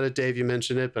talks about it. Dave, you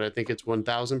mentioned it, but I think it's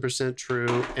 1000%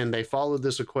 true. And they followed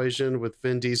this equation with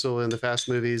Vin Diesel in the Fast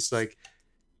movies. Like,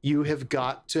 you have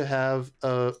got to have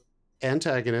a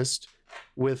antagonist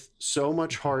with so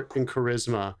much heart and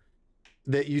charisma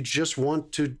that you just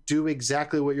want to do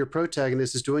exactly what your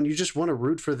protagonist is doing. You just want to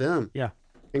root for them. Yeah.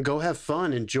 and go have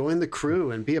fun and join the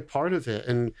crew and be a part of it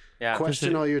and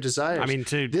question all your desires. I mean,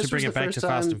 to bring it back to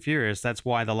Fast and Furious, that's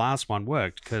why the last one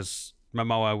worked, because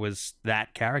Momoa was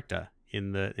that character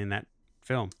in that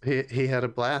film. He had a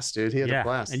blast, dude. He had a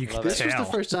blast. And this was the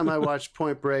first time I watched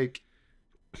Point Break,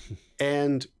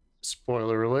 and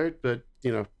spoiler alert, but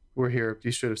we're here.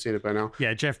 You should have seen it by now.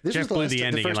 Yeah, Jeff blew the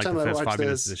ending in like the first 5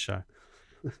 minutes of this show.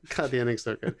 God, the ending's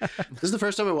so good. This is the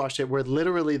first time I watched it where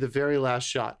literally the very last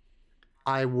shot,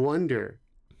 I wonder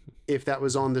if that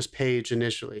was on this page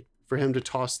initially for him to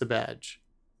toss the badge.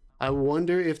 I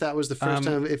wonder if that was the first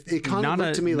time. If it kind of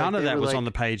looked to me like none of that was on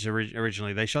the page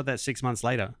originally. They shot that 6 months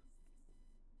later.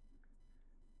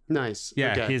 Nice.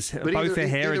 Yeah, okay. Both their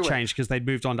hair had changed because they'd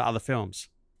moved on to other films.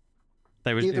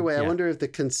 Either way, I wonder if the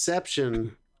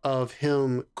conception of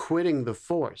him quitting the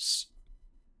force,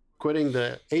 quitting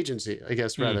the agency, I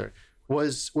guess rather,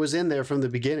 was in there from the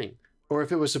beginning, or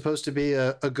if it was supposed to be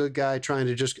a good guy trying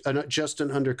to just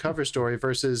an undercover story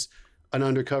versus an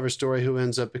undercover story who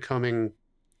ends up becoming,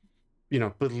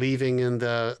 believing in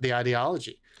the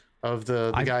ideology of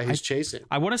the guy he's chasing.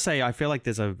 I want to say I feel like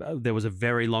there was a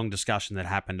very long discussion that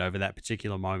happened over that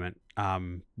particular moment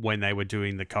when they were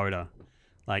doing the coda,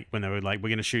 like when they were like, we're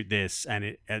going to shoot this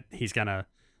and he's going to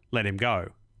let him go.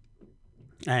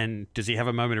 And does he have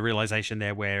a moment of realization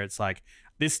there where it's like,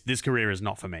 this career is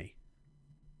not for me?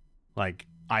 Like,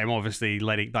 I am obviously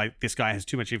this guy has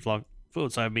too much influence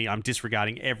over me. I'm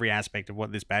disregarding every aspect of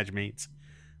what this badge means.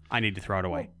 I need to throw it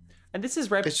away. And this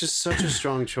is right. It's just such a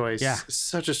strong choice. Yeah.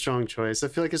 Such a strong choice. I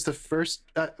feel like it's the first,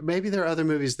 maybe there are other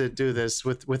movies that do this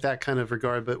with that kind of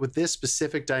regard, but with this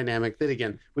specific dynamic that,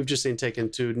 again, we've just seen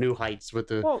taken to new heights with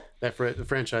the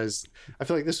franchise. I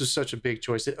feel like this was such a big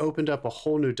choice. It opened up a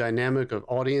whole new dynamic of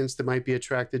audience that might be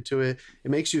attracted to it.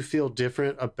 It makes you feel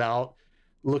different about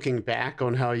looking back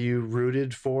on how you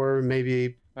rooted for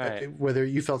maybe whether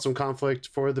you felt some conflict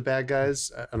for the bad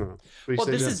guys. I don't know. Well,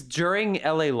 this is during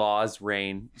LA Law's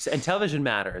reign, and television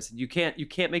matters. You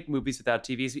can't make movies without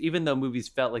TVs, even though movies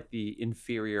felt like the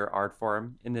inferior art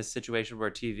form in this situation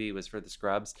where TV was for the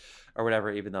scrubs or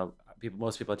whatever, even though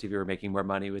most people on TV were making more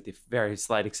money, with the very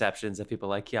slight exceptions of people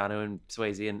like Keanu and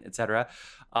Swayze and etc.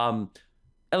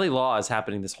 LA Law is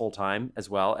happening this whole time as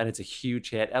well, and it's a huge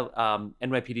hit.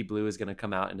 NYPD Blue is going to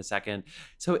come out in a second,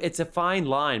 so it's a fine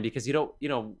line because you don't,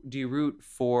 do you root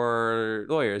for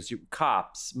lawyers,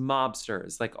 cops,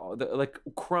 mobsters? Like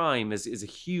crime is a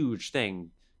huge thing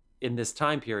in this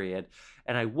time period,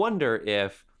 and I wonder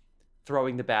if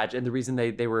throwing the badge, and the reason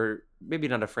they were maybe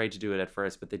not afraid to do it at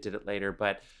first, but they did it later,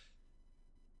 but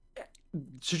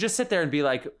to just sit there and be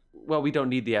like, well, we don't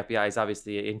need the FBI is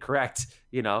obviously incorrect,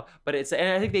 but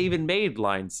and I think they even made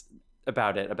lines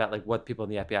about it, about like what people in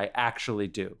the FBI actually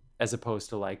do, as opposed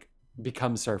to like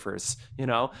become surfers,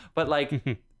 but like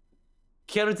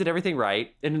Keanu did everything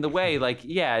right. And in the way, like,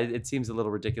 yeah, it seems a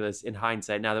little ridiculous in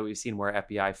hindsight, now that we've seen more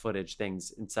FBI footage,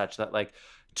 things and such, that like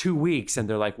 2 weeks and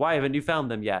they're like, why haven't you found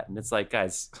them yet? And it's like,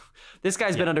 guys, this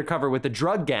guy's been undercover with the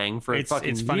drug gang for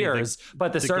fucking years,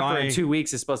 but the surfer guy, in 2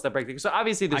 weeks is supposed to break things. So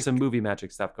obviously there's some movie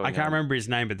magic stuff going on. I can't remember his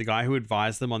name, but the guy who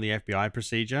advised them on the FBI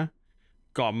procedure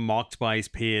got mocked by his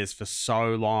peers for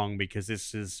so long because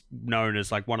this is known as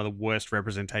like one of the worst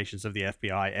representations of the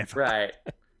FBI ever.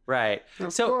 Right.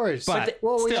 Of course. But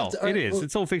it is.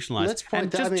 It's all fictionalized. Let's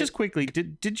point and just quickly,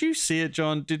 did you see it,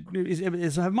 John?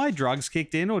 Have my drugs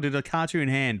kicked in, or did a cartoon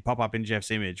hand pop up in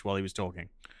Jeff's image while he was talking?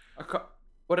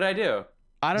 What did I do?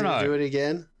 I don't know. Do it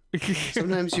again.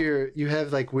 Sometimes you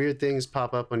have like weird things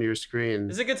pop up on your screen.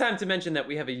 This is a good time to mention that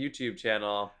we have a YouTube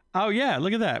channel. Oh yeah,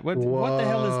 look at that. What the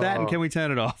hell is that? And can we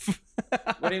turn it off?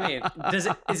 What do you mean?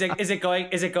 Is it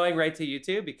going right to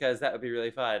YouTube? Because that would be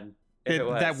really fun.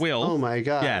 That will. Oh my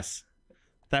god. Yes.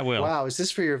 That will. Wow, is this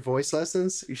for your voice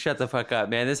lessons? You shut the fuck up,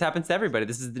 man. This happens to everybody.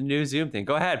 This is the new Zoom thing.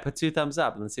 Go ahead, put 2 thumbs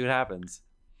up and let's see what happens.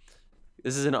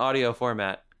 This is an audio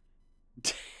format.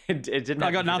 It didn't.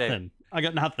 I got nothing.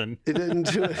 It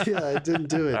didn't do it. Yeah, it didn't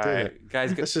do it. All right,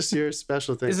 guys. That's just your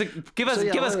special thing. Give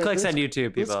us clicks on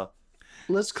YouTube, people.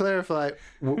 Let's clarify.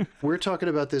 We're talking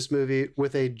about this movie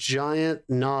with a giant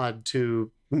nod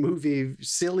to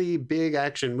silly, big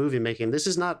action movie making. This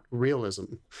is not realism.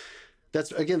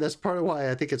 That's part of why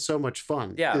I think it's so much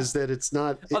fun. Yeah. Is that it's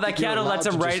not. That Keanu lets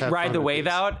him ride the wave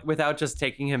out without just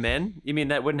taking him in? You mean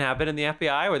that wouldn't happen in the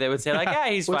FBI, where they would say like, yeah,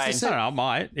 he's fine? I don't know, I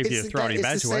might if you throw any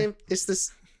badge away.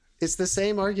 It's the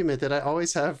same argument that I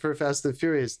always have for Fast and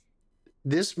Furious.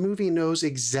 This movie knows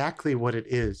exactly what it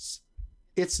is.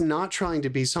 It's not trying to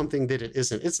be something that it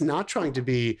isn't. It's not trying to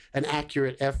be an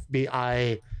accurate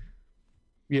FBI,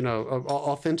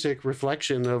 authentic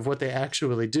reflection of what they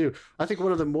actually do. I think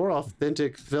one of the more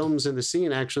authentic films in the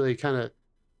scene actually kind of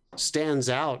stands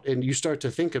out, and you start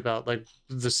to think about like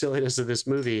the silliness of this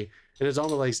movie, and it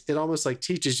almost like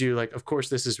teaches you like, of course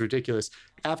this is ridiculous.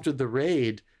 After the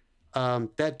raid,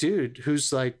 that dude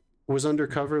who's like was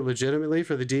undercover legitimately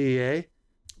for the DEA,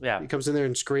 he comes in there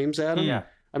and screams at him. Yeah.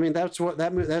 I mean, that's what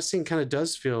that scene kind of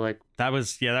does feel like. That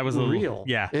was a little, real,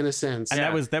 yeah, in a sense. and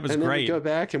that was and then great. we go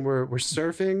back and we're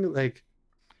surfing like.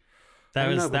 That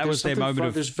was their moment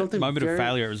of very...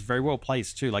 failure. It was very well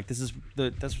placed too. Like that's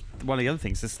one of the other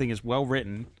things. This thing is well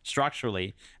written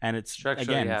structurally, and it's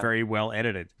very well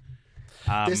edited.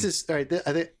 This is all right.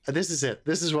 I think this is it.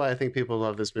 This is why I think people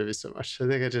love this movie so much. I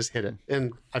think I just hit it,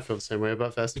 and I feel the same way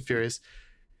about Fast and Furious.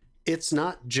 It's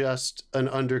not just an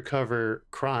undercover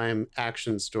crime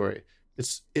action story.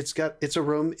 It's a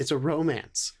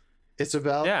romance. It's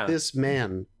about this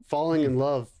man falling in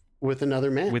love with another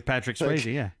man, with Patrick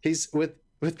Swayze. He's with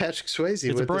Patrick Swayze,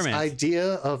 it's with this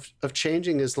idea of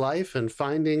changing his life and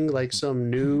finding like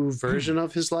some new version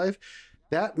of his life.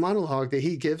 That monologue that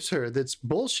he gives her, that's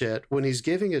bullshit, when he's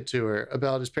giving it to her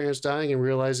about his parents dying and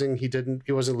realizing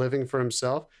he wasn't living for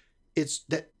himself. It's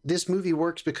that this movie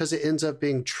works because it ends up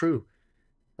being true.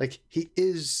 Like, he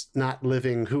is not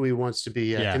living who he wants to be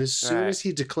yet. And as soon as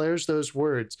he declares those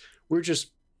words, we're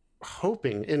just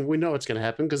hoping, and we know it's going to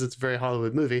happen because it's a very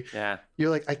Hollywood movie. Yeah.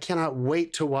 You're like, I cannot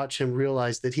wait to watch him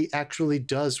realize that he actually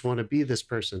does want to be this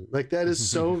person. Like, that is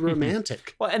so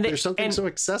romantic. Well, and there's something so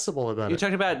accessible about it. You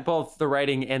talked about both the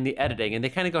writing and the editing, and they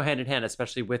kind of go hand in hand,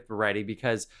 especially with the writing,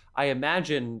 because I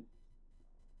imagine,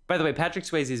 by the way, Patrick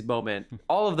Swayze's moment,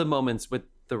 all of the moments with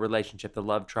the relationship, the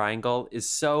love triangle, is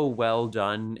so well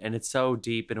done, and it's so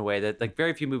deep in a way that like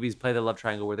very few movies play the love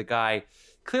triangle where the guy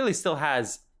clearly still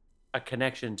has a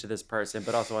connection to this person,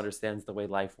 but also understands the way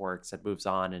life works and moves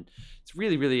on. And it's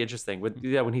really, really interesting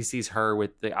when he sees her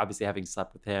with obviously having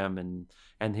slept with him,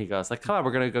 and he goes like, come on,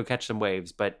 we're going to go catch some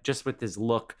waves. But just with his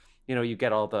look, you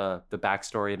get all the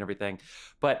backstory and everything,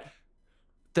 but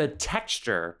the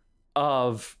texture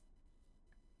of,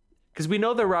 because we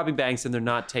know they're robbing banks and they're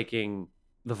not taking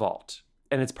the vault.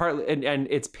 And it's partly, and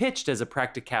it's pitched as a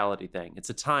practicality thing. It's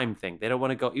a time thing. They don't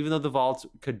want to go, even though the vault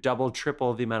could double,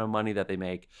 triple the amount of money that they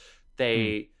make,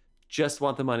 they just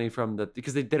want the money from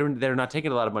because they're not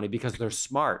taking a lot of money because they're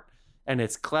smart and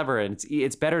it's clever, and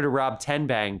it's better to rob 10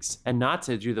 banks and not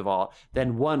to do the vault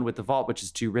than one with the vault, which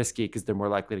is too risky because they're more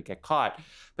likely to get caught.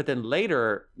 But then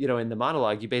later, in the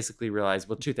monologue, you basically realize,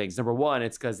 well, two things. Number one,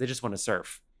 it's because they just want to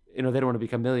surf. They don't want to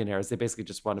become millionaires. They basically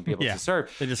just want to be able to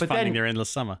surf. They're just funding their endless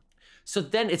summer. So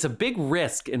then it's a big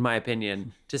risk, in my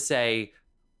opinion, to say,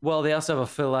 well, they also have a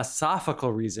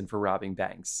philosophical reason for robbing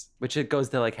banks, which it goes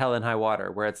to like hell and high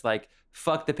water, where it's like,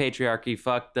 fuck the patriarchy,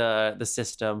 fuck the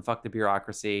system, fuck the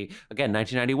bureaucracy. Again,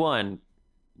 1991,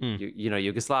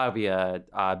 Yugoslavia,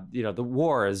 the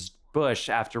wars, Bush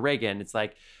after Reagan. It's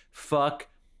like, fuck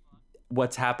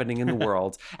what's happening in the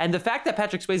world. And the fact that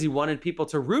Patrick Swayze wanted people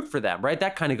to root for them, right?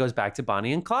 That kind of goes back to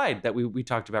Bonnie and Clyde that we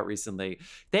talked about recently.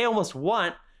 They almost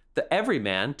want the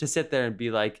everyman to sit there and be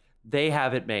like, they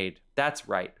have it made. That's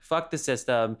right. Fuck the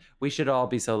system. We should all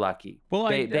be so lucky. Well,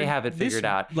 they have it figured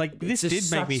out. Like, this did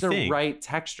make me think. The right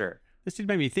texture. This did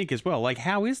make me think as well. Like,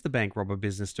 how is the bank robber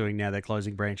business doing now? They're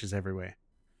closing branches everywhere.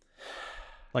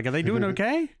 Like, are they doing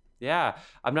okay? Yeah,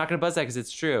 I'm not going to buzz that because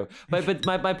it's true. But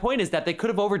my point is that they could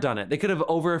have overdone it. They could have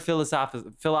over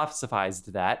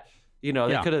philosophized that. They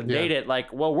could have made it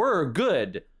like, well, we're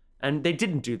good. And they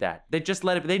didn't do that. They just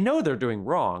let it. They know they're doing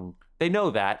wrong. They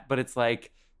know that, but it's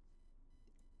like,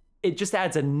 it just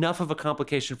adds enough of a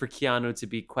complication for Keanu to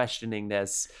be questioning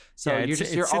this. So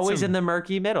you're always in the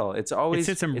murky middle. It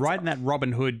sits him right in that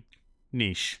Robin Hood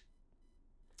niche.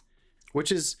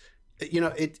 Which is,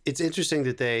 it's interesting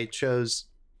that they chose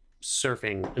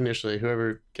surfing initially.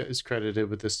 Whoever is credited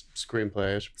with this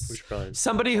screenplay, which probably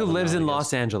somebody who lives in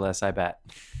Los Angeles, I bet.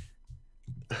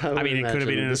 I mean, it could have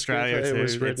been in Australia too.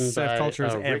 Surf culture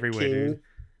is everywhere, dude.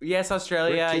 Yes,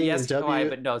 Australia. Yes, Hawaii.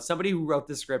 But no, somebody who wrote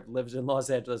the script lives in Los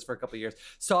Angeles for a couple of years.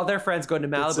 Saw their friends going to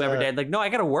Malibu every day. And like, no, I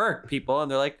got to work, people. And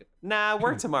they're like, nah,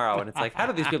 work tomorrow. And it's like, how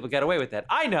do these people get away with it?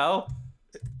 I know.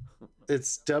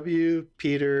 It's W.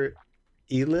 Peter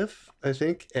Eliff, I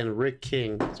think, and Rick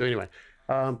King. So anyway,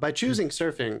 by choosing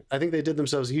surfing, I think they did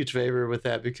themselves a huge favor with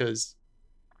that, because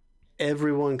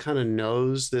everyone kind of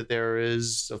knows that there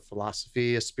is a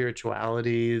philosophy, a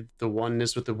spirituality, the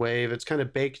oneness with the wave. It's kind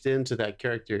of baked into that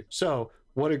character. So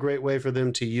what a great way for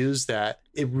them to use that.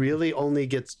 It really only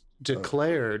gets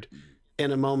declared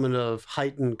in a moment of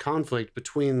heightened conflict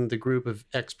between the group of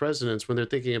ex-presidents when they're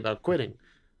thinking about quitting,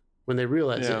 when they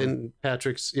realize it. And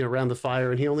Patrick's around the fire,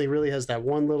 and he only really has that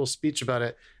one little speech about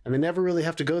it, and they never really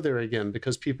have to go there again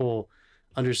because people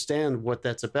understand what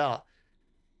that's about.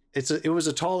 it was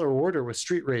a taller order with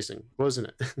street racing, wasn't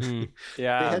it? Mm.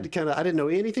 Yeah. They had to kind of, I didn't know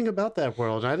anything about that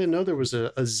world. I didn't know there was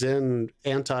a Zen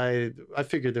I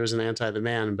figured there was an anti the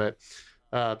man, but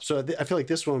I feel like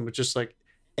this one was just like,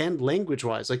 and language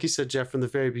wise, like you said, Jeff, from the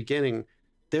very beginning,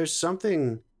 there's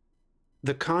something,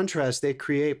 the contrast they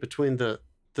create between the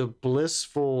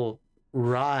blissful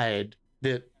ride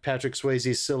that Patrick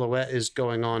Swayze's silhouette is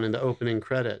going on in the opening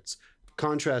credits,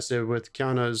 contrasted with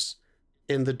Keanu's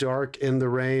in the dark, in the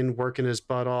rain, working his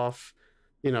butt off.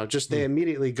 Just they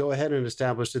immediately go ahead and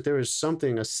establish that there is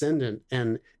something ascendant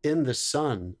and in the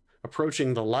sun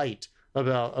approaching the light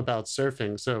about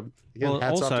surfing. So again,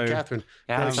 hats off to Catherine.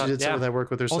 She did some of that work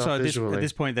with herself also visually. At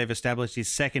this point, they've established he's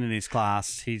second in his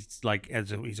class. He's like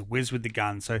he's a whiz with the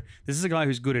gun. So this is a guy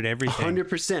who's good at everything.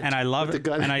 100%. And I love it.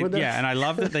 And I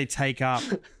love that they take up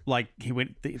like he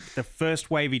went the first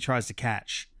wave he tries to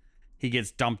catch, he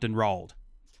gets dumped and rolled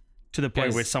to the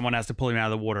point where someone has to pull him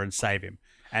out of the water and save him.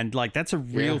 And like that's a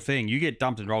real thing. You get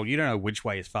dumped and rolled. You don't know which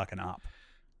way is fucking up.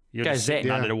 You're just sitting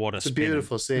under the water. It's a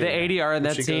beautiful scene. The ADR in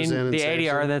that scene. The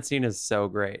ADR in that scene is so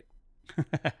great.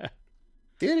 The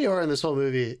ADR in this whole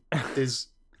movie is,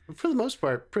 for the most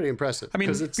part, pretty impressive. I mean,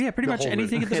 it's pretty much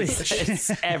anything at the beach.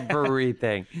 It's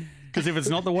everything. Because if it's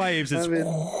not the waves, it's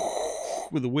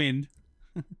with the wind.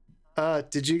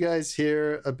 Did you guys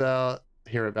hear about?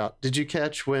 Did you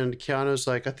catch when Keanu's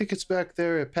like, I think it's back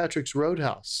there at Patrick's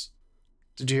Roadhouse?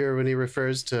 Did you hear when he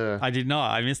refers to? I did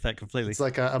not. I missed that completely. It's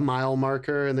like a mile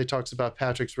marker, and they talks about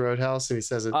Patrick's Roadhouse, and he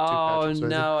says it. Oh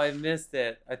no, I missed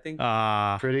it. I think.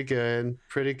 Pretty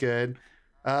good.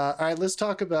 All right, let's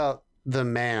talk about the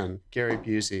man, Gary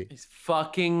Busey. He's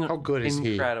fucking. How good is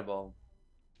he? Incredible.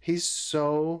 He's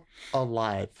so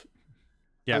alive.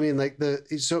 Yeah. I mean, like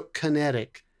he's so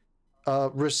kinetic,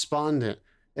 respondent,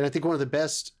 and I think one of the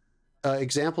best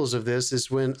examples of this is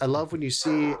when you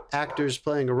see actors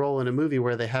playing a role in a movie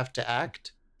where they have to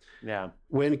act. Yeah.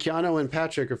 When Keanu and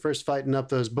Patrick are first fighting up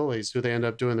those bullies who they end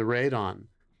up doing the raid on.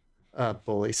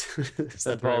 Bullies. Is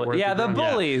that the right word? Yeah, the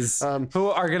bullies who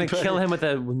are going to kill him with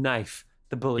a knife.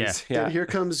 The bullies. Yeah. And here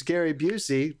comes Gary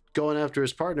Busey going after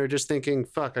his partner, just thinking,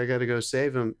 fuck, I got to go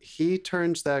save him. He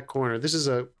turns that corner. This is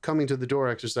a coming to the door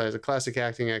exercise, a classic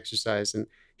acting exercise. And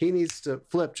he needs to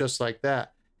flip just like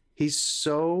that. He's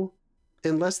so...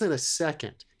 In less than a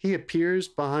second, he appears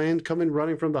behind, coming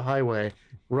running from the highway,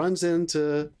 runs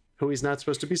into who he's not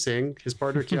supposed to be seeing, his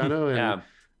partner Keanu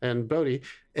and Bodhi,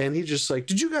 and he just like,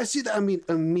 did you guys see that? I mean,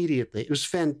 immediately, it was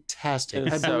fantastic.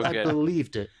 It was I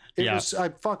believed it. I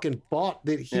fucking bought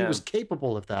that he was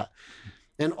capable of that,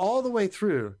 and all the way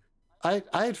through, I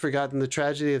had forgotten the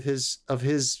tragedy of his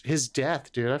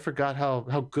death, dude. I forgot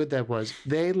how good that was.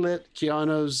 They lit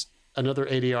Keanu's another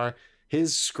ADR,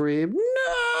 his scream, no.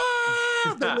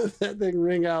 They let that thing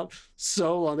ring out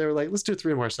so long. They were like, let's do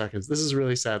 3 more seconds. This is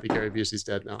really sad that Gary Busey's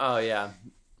dead now. Oh yeah.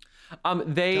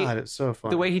 God, it's so fun.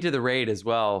 The way he did the raid as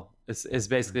well is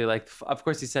basically like, of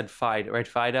course he said Fido, right?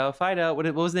 Fido.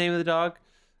 What was the name of the dog?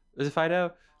 Was it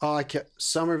Fido? Oh, I can't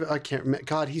remember.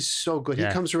 God, he's so good. He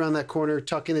comes around that corner,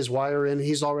 tucking his wire in.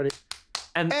 He's already.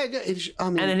 And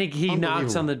then he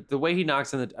knocks on the way he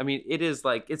knocks on the. I mean, it is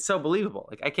like, it's so believable.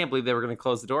 Like, I can't believe they were going to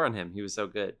close the door on him. He was so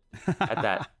good at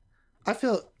that. I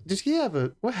feel. Did he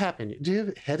have what happened? Did he have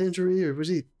a head injury, or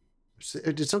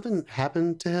did something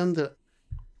happen to him that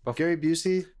Gary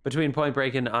Busey between Point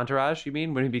Break and Entourage? You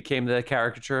mean when he became the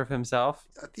caricature of himself?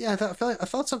 Yeah, I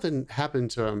thought something happened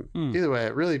to him. Either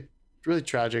way, really, really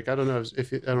tragic. I don't know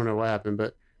I don't know what happened,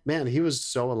 but man, he was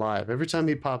so alive. Every time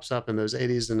he pops up in those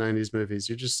 80s and 90s movies,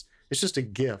 it's just a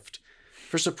gift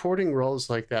for supporting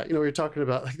roles like that. We're talking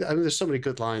about. There's so many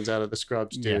good lines out of the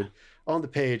Scrubs, dude. On the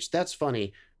page, that's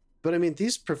funny. But I mean,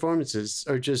 these performances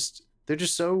they're just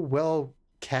so well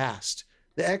cast.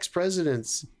 The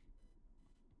ex-presidents,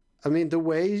 I mean, the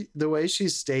way she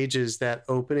stages that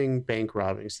opening bank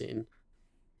robbing scene,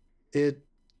 it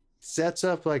sets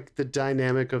up like the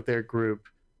dynamic of their group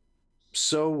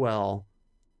so well.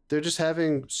 They're just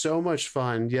having so much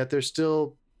fun, yet they're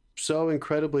still so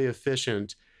incredibly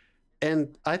efficient.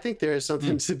 And I think there is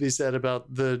something to be said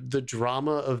about the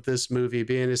drama of this movie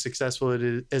being as successful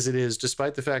as it is,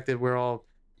 despite the fact that we're all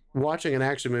watching an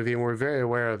action movie and we're very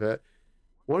aware of it.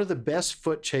 One of the best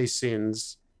foot chase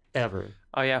scenes ever.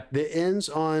 Oh, yeah. That ends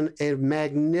on a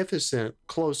magnificent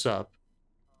close-up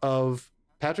of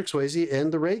Patrick Swayze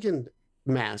and the Reagan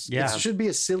mask. Yeah. It should be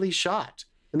a silly shot.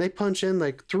 and they punch in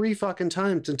like 3 fucking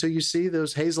times until you see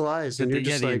those hazel eyes, and you're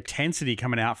just the like, intensity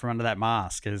coming out from under that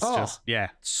mask is just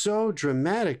so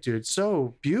dramatic, dude.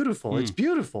 So beautiful. It's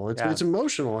beautiful. It's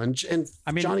emotional, and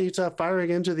I mean, Johnny Utah firing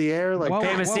into the air like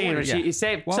famous scene.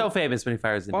 So famous when he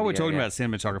fires into While the we're air, talking about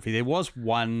cinematography, there was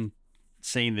one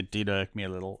scene that did irk me a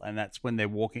little, and that's when they're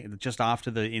walking just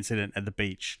after the incident at the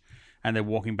beach, and they're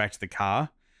walking back to the car,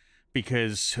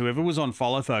 because whoever was on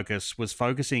follow focus was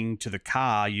focusing to the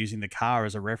car, using the car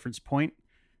as a reference point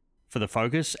for the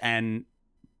focus, and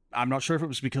I'm not sure if it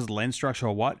was because of the lens structure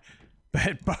or what,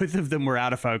 but both of them were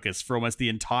out of focus for almost the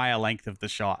entire length of the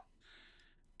shot.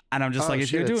 And I'm just like,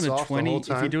 if you're doing a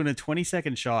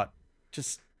 20-second shot,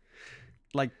 just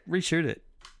like reshoot it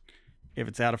if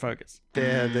it's out of focus.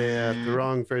 They had the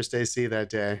wrong first AC that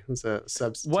day. It's a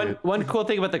substitute. One cool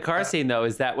thing about the car scene though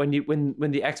is that when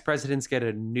the ex-presidents get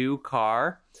a new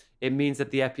car, it means that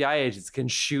the FBI agents can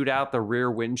shoot out the rear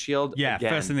windshield. Yeah, again.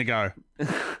 first thing to go.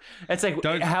 It's like,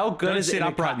 how good is it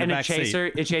in a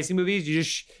chasing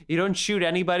movies? You don't shoot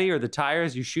anybody or the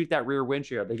tires. You shoot that rear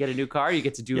windshield. They get a new car. You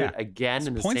get to do it again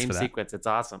in the same sequence. It's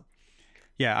awesome.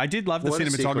 Yeah, I did love the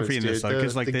cinematography in this though,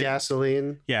 because like the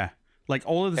gasoline. Yeah. Like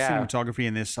all of the cinematography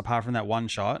in this, apart from that one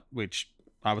shot, which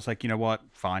I was like, you know what,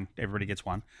 fine, everybody gets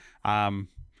one.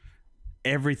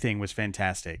 Everything was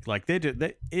fantastic. Like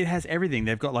it has everything.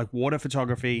 They've got like water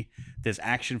photography. There's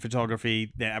action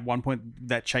photography. At one point,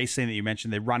 that chase scene that you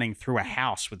mentioned, they're running through a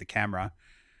house with the camera.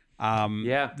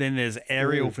 Then there's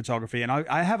aerial photography, and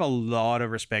I have a lot of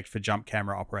respect for jump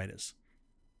camera operators,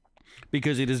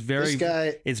 because it is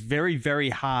it's very,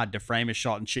 very hard to frame a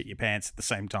shot and shit your pants at the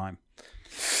same time.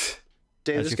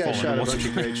 Dave, this guy shot a bunch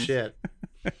of great shit.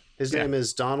 His name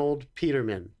is Donald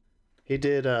Peterman. He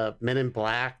did Men in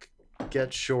Black,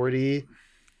 Get Shorty.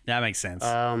 That makes sense.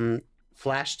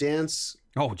 Flashdance.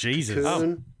 Oh, Jesus.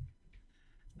 Cocoon.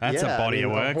 That's a body of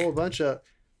work. A whole bunch of...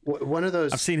 One of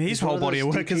those... I've seen his whole body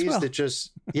of work as well. That just,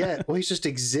 he's just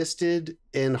existed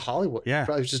in Hollywood. Yeah.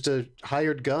 Probably just a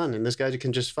hired gun, and this guy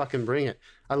can just fucking bring it.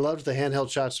 I loved the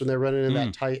handheld shots when they're running in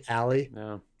that tight alley.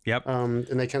 Yeah. Yep.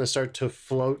 And they kind of start to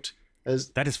float.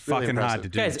 That is really fucking hard to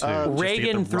do. Guys,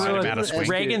 Reagan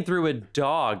threw a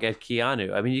dog at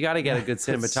Keanu. I mean, you got to get a good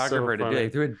cinematographer to do it. He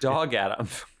threw a dog at him.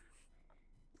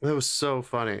 That was so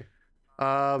funny.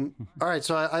 All right,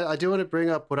 so I do want to bring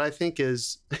up what I think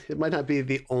is, it might not be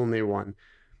the only one,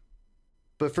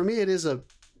 but for me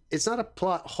it's not a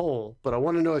plot hole, but I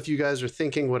want to know if you guys are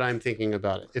thinking what I'm thinking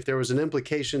about it. If there was an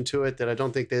implication to it that I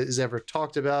don't think that is ever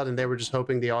talked about, and they were just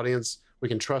hoping the audience, we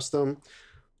can trust them.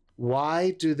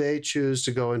 Why do they choose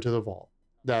to go into the vault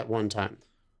that one time?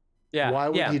 Yeah. Why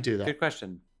would he do that? Good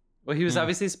question. Well, he was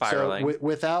obviously spiraling. So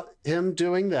without him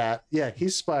doing that,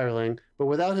 he's spiraling. But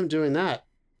without him doing that,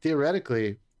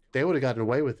 theoretically, they would have gotten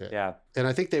away with it. Yeah. And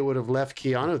I think they would have left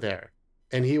Keanu there,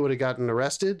 and he would have gotten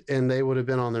arrested, and they would have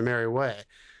been on their merry way.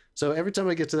 So every time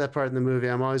I get to that part in the movie,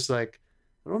 I'm always like,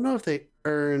 I don't know if they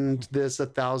earned this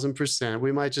 1,000%.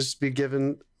 We might just be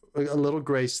given a little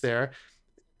grace there.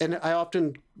 And I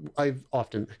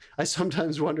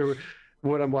sometimes wonder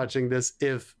when I'm watching this,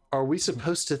 are we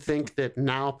supposed to think that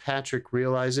now Patrick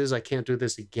realizes I can't do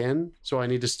this again, so I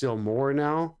need to steal more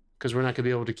now because we're not going to be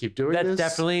able to keep doing this? That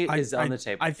definitely is on the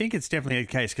table. I think it's definitely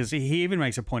the case, because he even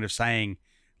makes a point of saying,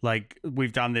 like,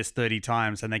 we've done this 30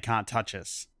 times and they can't touch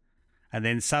us. And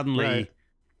then suddenly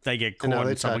they get caught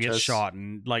and someone gets shot,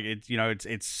 and like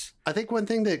it's. I think one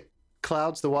thing that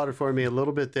clouds the water for me a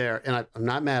little bit there, and I'm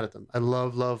not mad at them. I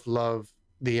love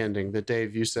the ending that,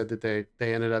 Dave, you said that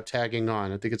they ended up tagging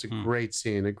on. I think it's a great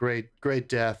scene, a great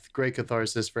death, great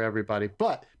catharsis for everybody.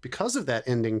 But because of that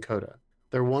ending coda,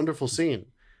 their wonderful scene,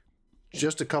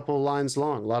 just a couple of lines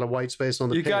long, a lot of white space on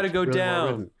the page. You got to go really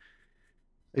down.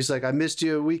 He's like, I missed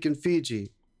you a week in Fiji,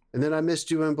 and then I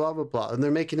missed you in blah, blah, blah. And they're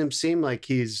making him seem like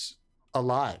he's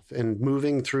alive and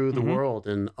moving through the world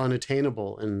and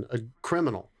unattainable and a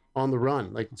criminal on the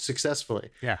run, like successfully.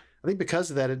 Yeah. I think because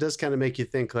of that, it does kind of make you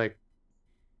think, like,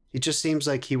 he just seems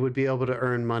like he would be able to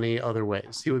earn money other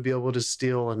ways. He would be able to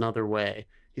steal another way.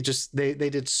 They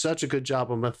did such a good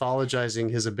job of mythologizing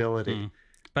his ability.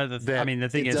 But the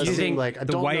thing is,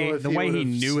 the way he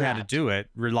knew how to do it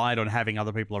relied on having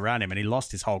other people around him, and he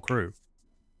lost his whole crew.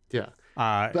 Yeah.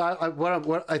 But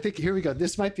what I think, here we go.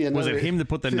 This might be another. Was it him that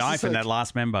put the knife in that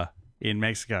last member in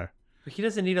Mexico? But he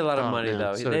doesn't need a lot of money,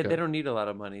 though. So they don't need a lot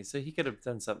of money, so he could have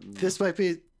done something. This might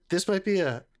be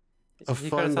a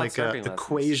fun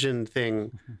equation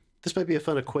thing. This might be a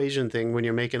fun equation thing when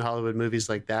you're making Hollywood movies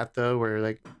like that, though, where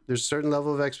like there's a certain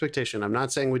level of expectation. I'm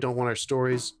not saying we don't want our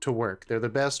stories to work. They're the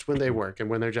best when they work and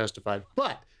when they're justified.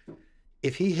 But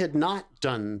if he had not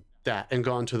done that and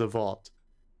gone to the vault,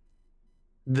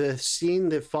 the scene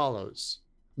that follows,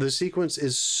 the sequence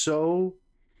is so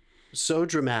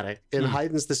dramatic and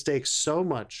heightens the stakes so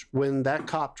much when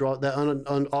that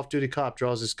off-duty cop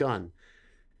draws his gun,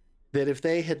 that if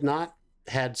they had not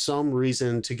had some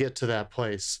reason to get to that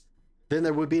place, then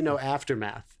there would be no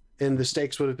aftermath, and the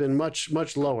stakes would have been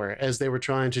much lower as they were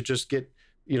trying to just get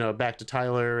back to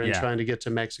Tyler and trying to get to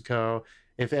Mexico.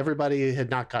 If everybody had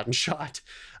not gotten shot,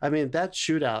 I mean, that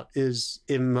shootout is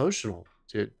emotional,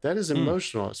 dude. That is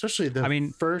emotional, especially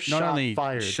the first not shot only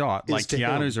fired. Like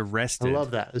Keanu's him. arrested. I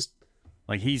love that.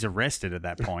 Like he's arrested at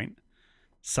that point.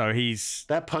 So he's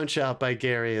that punch out by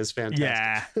Gary is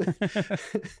fantastic. Yeah.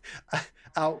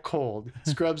 Out cold.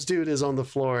 Scrubs dude is on the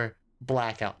floor,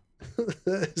 blackout.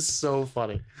 It's so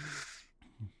funny.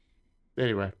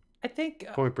 Anyway, I think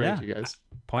point break, you guys.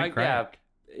 Point break.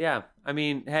 Yeah. I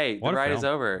mean, hey, What the a ride is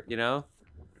film. over,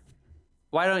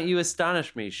 Why don't you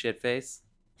astonish me, shitface?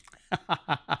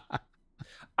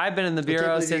 I've been in the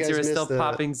bureau since you were still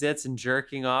popping zits and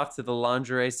jerking off to the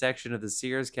lingerie section of the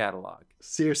Sears catalog.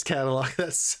 Sears catalog.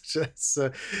 That's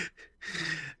such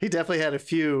he definitely had a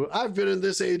few. I've been in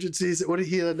this agency. What did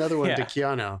he had another one to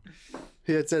Keanu?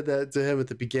 He had said that to him at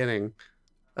the beginning.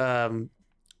 Man,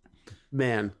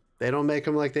 they don't make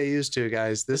them like they used to,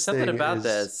 guys. There's something about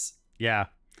this. Yeah.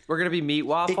 We're gonna be meat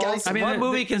waffles. What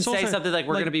movie can say something like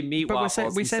we're gonna be meat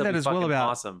waffles? We say that as well about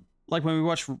awesome. Like when we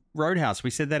watched Roadhouse, we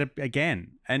said that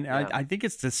again, and I think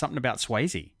it's just something about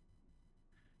Swayze.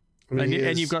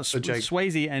 And you've got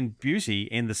Swayze and Busey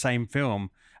in the same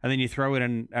film, and then you throw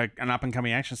in an up and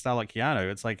coming action star like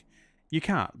Keanu. It's like you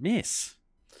can't miss.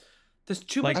 There's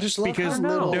too much. I just love because how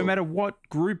little. No matter what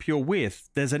group you're with,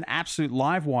 there's an absolute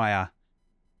live wire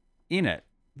in it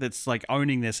that's like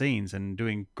owning their scenes and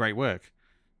doing great work.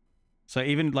 So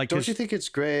even like, don't you think it's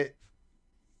great?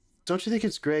 Don't you think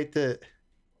it's great that?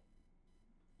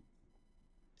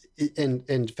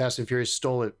 And Fast and Furious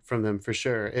stole it from them for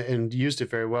sure and used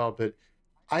it very well. But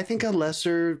I think a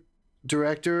lesser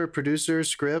director, producer,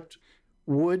 script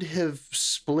would have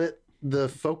split the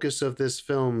focus of this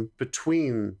film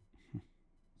between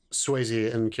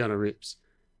Swayze and Keanu Reeves.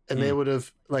 And they would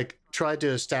have like tried to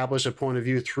establish a point of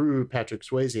view through Patrick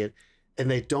Swayze. And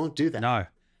they don't do that. No.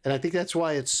 And I think that's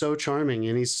why it's so charming.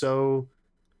 And he's so...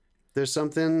 There's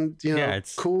something,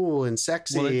 it's cool and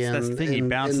sexy. Well, that's the thing. He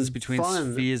bounces and between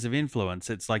fun. spheres of influence.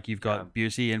 It's like you've got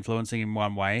Busey influencing him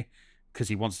one way because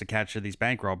he wants to capture these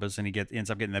bank robbers, and he ends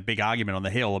up getting a big argument on the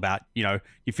hill about, you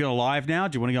feel alive now?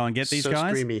 Do you want to go and get these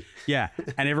guys? Screamy. Yeah.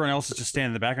 And everyone else is just standing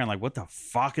in the background like, what the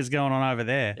fuck is going on over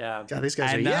there? Yeah. God, these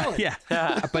guys are yelling.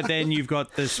 Yeah. But then you've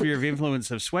got the sphere of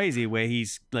influence of Swayze where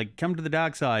he's like, come to the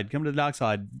dark side.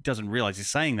 Doesn't realize he's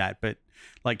saying that, but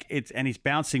like he's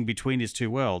bouncing between his two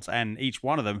worlds, and each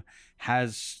one of them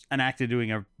has an actor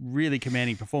doing a really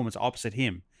commanding performance opposite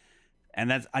him.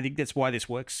 And I think that's why this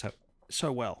works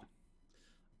so well.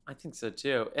 I think so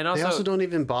too. And they also don't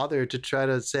even bother to try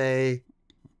to say.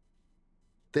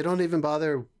 They don't even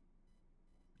bother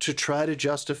to try to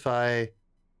justify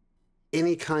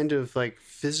any kind of like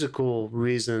physical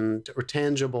reason or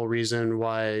tangible reason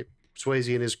why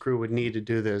Swayze and his crew would need to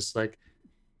do this. Like,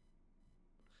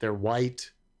 they're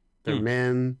white, they're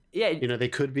men. Yeah, they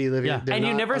could be living. Yeah. And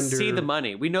you never see the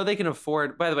money. We know they can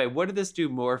afford. By the way, what did this do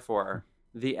more for?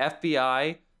 The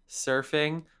FBI,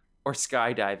 surfing, or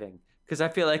skydiving? Because I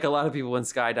feel like a lot of people went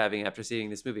skydiving after seeing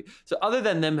this movie. So other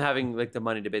than them having like the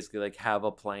money to basically like have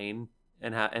a plane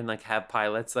and have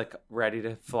pilots like ready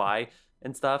to fly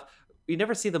and stuff, you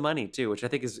never see the money too, which I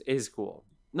think is cool.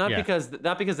 Not because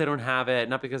they don't have it,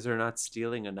 not because they're not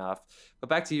stealing enough, but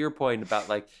back to your point about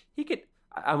like he could.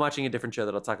 I'm watching a different show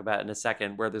that I'll talk about in a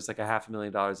second where there's like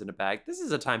 $500,000 in a bag. This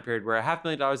is a time period where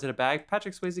 $500,000 in a bag,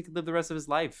 Patrick Swayze could live the rest of his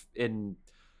life in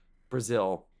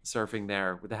Brazil surfing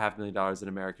there with $500,000 in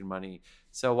American money.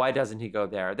 So why doesn't he go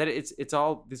there? These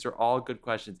are all good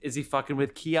questions. Is he fucking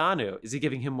with Keanu? Is he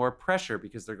giving him more pressure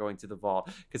because they're going to the vault?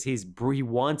 Because he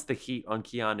wants the heat on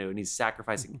Keanu and he's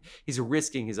sacrificing, he's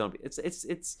risking his own.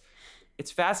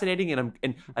 It's fascinating,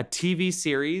 and a TV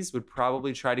series would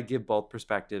probably try to give both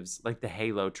perspectives, like the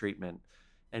Halo treatment.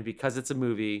 And because it's a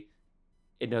movie,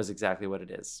 it knows exactly what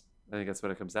it is. I think that's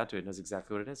what it comes down to. It knows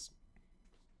exactly what it is.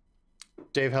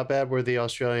 Dave, how bad were the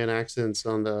Australian accents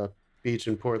on the beach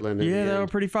in Portland? Yeah, they were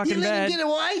pretty fucking bad. You let him get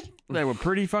away? They were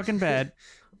pretty fucking bad.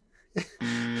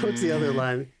 What's the other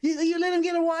line? You let him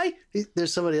get away?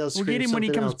 There's somebody else. We'll get him when he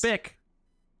comes back.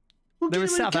 They were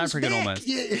South African almost.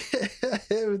 Yeah.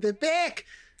 They're back.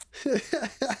 He's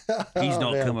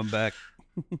not coming back.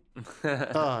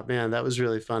 Oh man, that was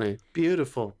really funny.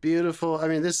 Beautiful. I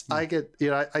mean, I get,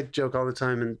 I joke all the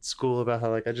time in school about how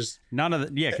like I just none of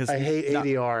the because I hate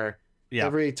ADR Yeah.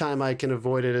 Every time I can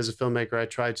avoid it as a filmmaker, I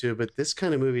try to. But this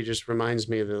kind of movie just reminds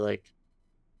me that, like,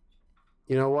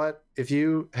 you know what? If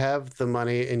you have the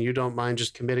money and you don't mind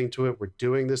just committing to it, we're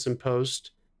doing this in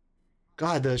post.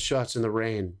 God, those shots in the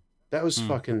rain. That was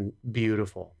fucking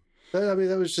beautiful. I mean,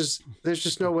 that was just, there's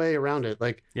just no way around it.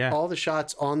 Like, Yeah. all the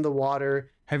shots on the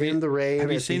water, in the rain.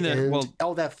 Have you at seen the the, end. well,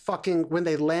 Oh, that fucking, when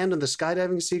they land on the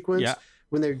skydiving sequence, Yeah.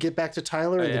 when they get back to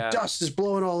Tyler and the dust is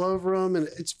blowing all over them, and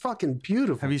it's fucking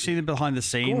beautiful. have you seen the behind the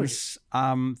scenes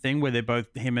thing where they're both,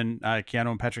 him and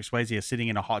Keanu and Patrick Swayze are sitting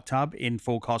in a hot tub in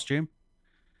full costume?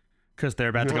 Because they're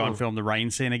about to go and film the rain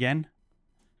scene again.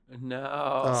 No.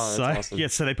 Oh, So, that's awesome. yeah,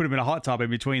 so they put him in a hot tub in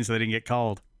between so they didn't get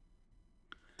cold.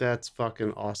 That's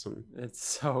fucking awesome. It's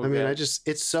so I mean, good.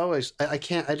 it's so, I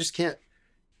just can't.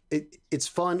 It's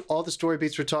fun. All the story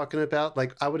beats we're talking about,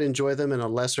 like, I would enjoy them in a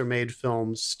lesser made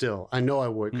film still. I know I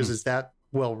would, because it's that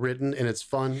well written and it's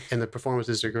fun and the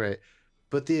performances are great.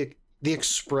 But the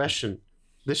expression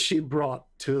that she brought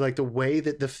to, like, the way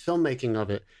that the filmmaking of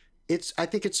it, I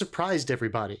think it surprised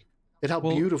everybody at how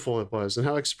beautiful it was and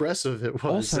how expressive it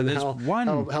was. Also, and there's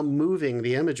how moving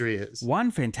the imagery is. one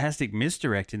fantastic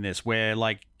misdirect in this where,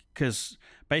 like, because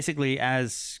basically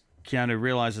as Keanu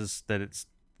realizes that it's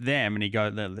them and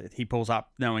he pulls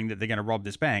up knowing that they're going to rob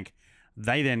this bank,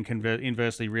 they then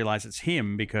inversely realize it's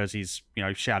him because he's, you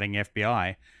know, shouting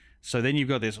FBI. So then you've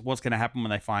got this, what's going to happen when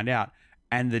they find out?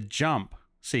 And the jump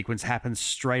sequence happens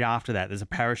straight after that. There's a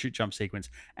parachute jump sequence.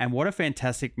 And what a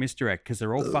fantastic misdirect, because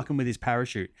they're all fucking with his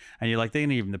parachute. And you're like, they're going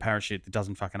to give him the parachute that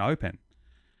doesn't fucking open.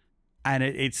 And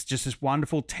it's just this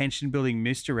wonderful tension building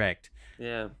misdirect.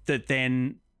 Yeah. That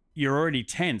then you're already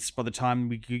tense by the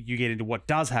time you get into what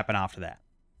does happen after that.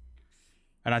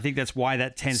 And I think that's why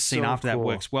that tense scene after that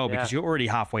works well, because you're already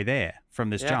halfway there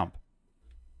from this jump.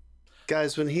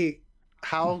 Guys,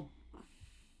 how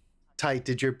tight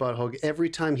did your butthole get? Every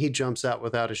time he jumps out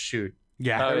without a chute?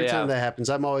 Yeah. Every time that happens,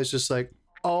 I'm always just like,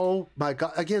 oh my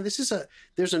God. Again,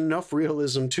 there's enough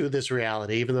realism to this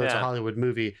reality, even though it's a Hollywood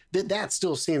movie, that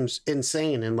still seems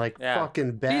insane and like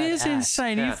fucking bad. It is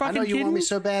insane. Are you fucking I know you kidding want me me?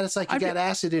 so bad. It's like you got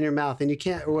acid in your mouth and you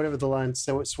can't, or whatever the line,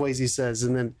 so what Swayze says.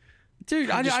 And then,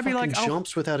 dude, I'd be like,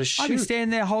 jumps without a chute. I'd be standing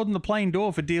there holding the plane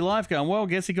door for dear life going, well,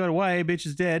 guess he got away. Bitch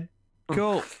is dead.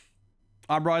 Cool.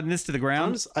 I'm riding this to the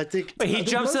ground. But he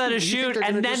jumps without a chute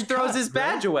and then throws his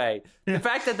badge away. The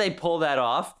fact that they pull that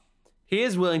off, he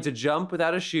is willing to jump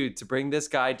without a chute to bring this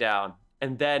guy down.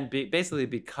 And then basically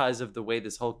because of the way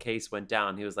this whole case went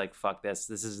down, he was like, fuck this.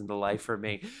 This isn't the life for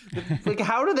me. Like,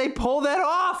 how do they pull that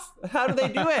off? How do they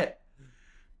do it?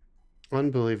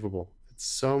 Unbelievable. It's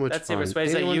so much That's fun. it.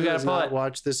 Swayze, Anyone you who gotta has pull not it.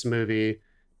 watched this movie,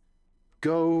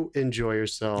 go enjoy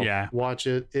yourself. Yeah. Watch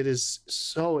it. It is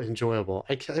so enjoyable.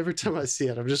 Every time I see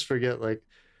it, I just forget, like,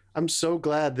 I'm so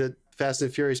glad that Fast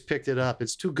and Furious picked it up.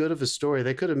 It's too good of a story.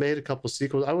 They could have made a couple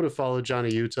sequels. I would have followed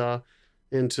Johnny Utah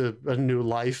into a new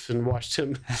life and watched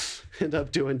him end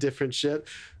up doing different shit.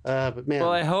 But man,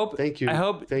 Well, thank you,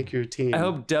 team. I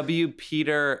hope W.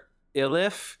 Peter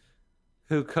Iliff,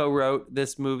 who co-wrote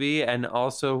this movie and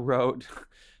also wrote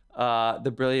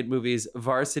the brilliant movies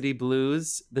Varsity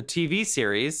Blues, the TV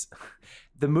series,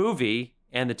 the movie,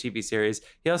 and the TV series.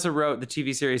 He also wrote the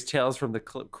TV series Tales from the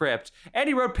Crypt, and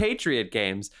he wrote Patriot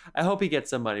Games. I hope he gets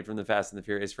some money from the Fast and the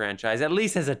Furious franchise, at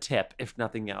least as a tip, if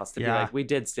nothing else, to be like, we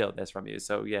did steal this from you.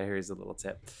 So yeah, here's a little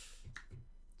tip.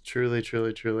 Truly,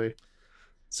 truly, truly.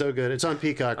 So good. It's on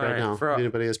Peacock right now. If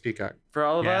anybody has Peacock. For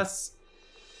all of us,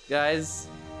 guys,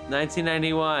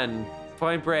 1991,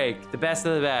 Point Break, the best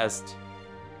of the best.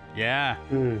 Yeah.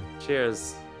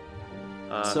 Cheers.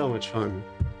 So much fun.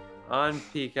 On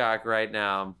Peacock right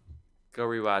now. Go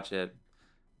rewatch it.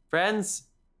 Friends,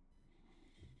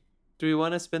 do we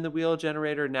want to spin the wheel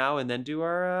generator now and then do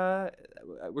our...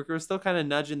 we're still kind of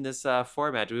nudging this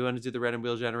format. Do we want to do the random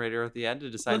wheel generator at the end to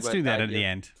decide Let's do that at the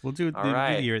end. We'll do it All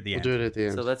right. the year at the end. We'll do it at the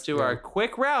end. So let's do our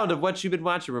quick round of what you've been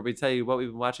watching, where we tell you what we've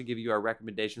been watching, give you our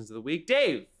recommendations of the week.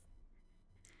 Dave!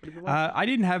 What have you been watching? I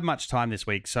didn't have much time this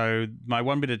week, so my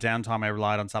one bit of downtime, I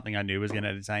relied on something I knew was going to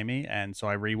entertain me, and so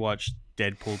I rewatched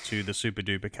Deadpool 2, the Super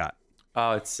Duper Cut.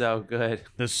 Oh, it's so good.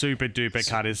 The Super Duper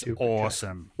Cut is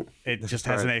awesome. It just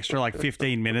has an extra like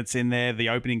 15 minutes in there. The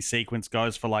opening sequence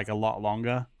goes for like a lot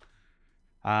longer.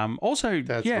 Also,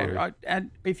 That's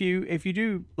and if you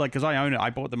do, like, because I own it, I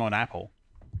bought them on Apple.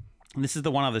 And this is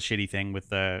the one other shitty thing with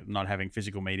the not having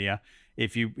physical media.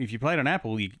 If you play it on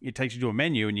Apple, it takes you to a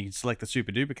menu and you can select the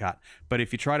Super Duper Cut. But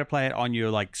if you try to play it on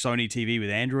your like Sony TV with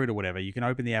Android or whatever, you can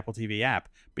open the Apple TV app,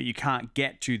 but you can't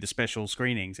get to the special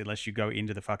screenings unless you go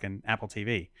into the fucking Apple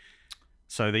TV.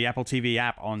 So the Apple TV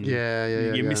app on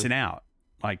you're missing out.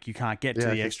 Like, you can't get to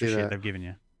the extra shit they've given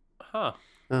you. Huh.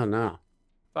 Oh no.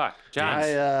 Fuck, John.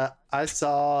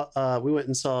 We went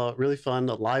and saw a really fun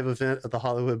live event at the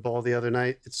Hollywood Bowl the other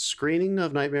night. It's a screening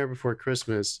of Nightmare Before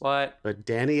Christmas. What? But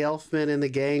Danny Elfman and the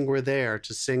gang were there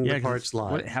to sing the parts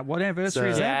live. What anniversary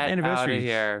is that? Get Anniversary. out of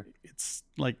here. It's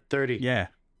like 30. Yeah.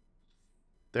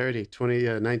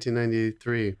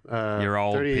 1993. You're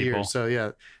old 30 people. years. So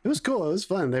yeah, it was cool. It was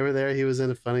fun. They were there. He was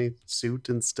in a funny suit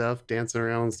and stuff, dancing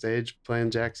around on stage,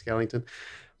 playing Jack Skellington.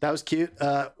 That was cute.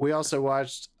 We also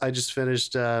watched. I just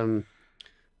finished. We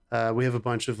have a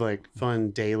bunch of like fun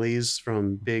dailies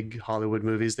from big Hollywood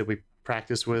movies that we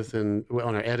practice with and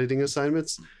on our editing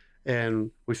assignments. And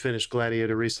we finished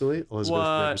Gladiator recently. Elizabeth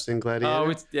never seen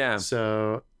Gladiator. Oh, yeah.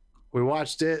 So we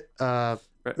watched it.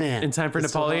 Man, in time for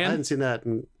it's Napoleon. I hadn't seen that.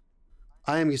 And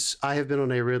I have been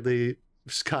on a Ridley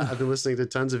Scott. I've been listening to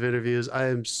tons of interviews. I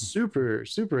am super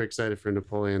excited for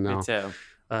Napoleon now. Me too.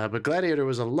 But Gladiator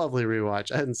was a lovely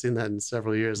rewatch. I hadn't seen that in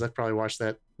several years. I've probably watched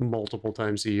that multiple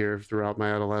times a year throughout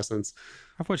my adolescence.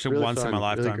 I've watched it Really once in fun, my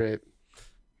lifetime. Really great.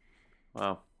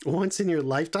 Wow. Once in your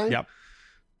lifetime? Yep.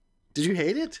 Did you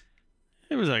hate it?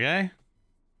 It was okay.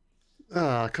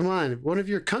 Oh, come on. One of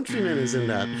your countrymen is in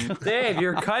that. Dave,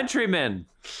 you're a countryman.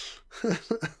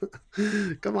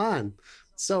 Come on.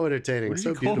 So entertaining. What did So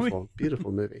you call me? beautiful.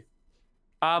 Beautiful movie.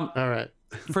 All right.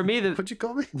 For me, What'd you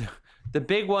call me? the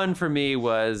big one for me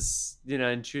was,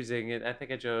 in choosing it. I think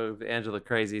I drove Angela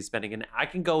crazy spending I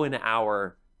can go an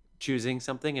hour choosing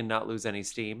something and not lose any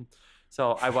steam.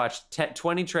 So I watched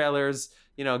 20 trailers,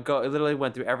 literally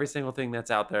went through every single thing that's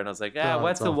out there. And I was like,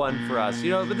 what's the one for us?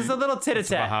 But there's a little It's about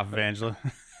tit-a-tat. half of Angela.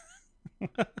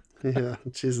 Yeah,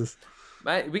 Jesus.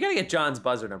 We got to get John's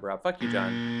buzzer number up. Fuck you,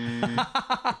 John.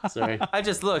 Sorry. I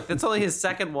just looked. That's only his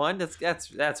second one. That's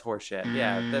horseshit.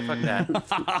 Yeah, fuck that.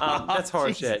 That's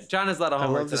horseshit. John has a lot of I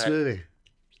homework love this tonight.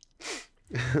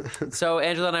 movie. So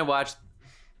Angela and I watched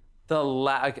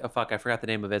I forgot the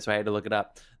name of it, so I had to look it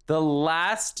up. The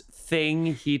Last Thing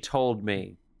He Told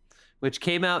Me, which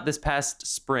came out this past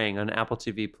spring on Apple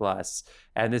TV Plus,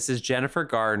 and this is Jennifer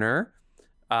Garner,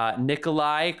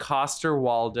 Nikolai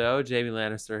Coster-Waldau, Jamie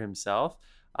Lannister himself,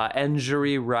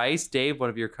 Enjeri Rice, Dave, one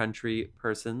of your country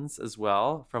persons as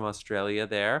well from Australia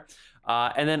there,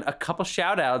 and then a couple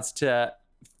shout outs to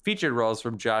featured roles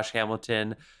from Josh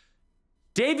Hamilton,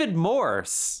 David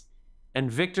Morse, and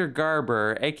Victor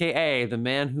Garber, aka the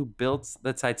man who built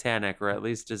the Titanic, or at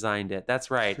least designed it.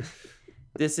 That's right.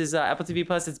 This is Apple TV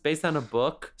Plus. It's based on a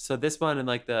book. So this one and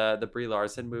like the Brie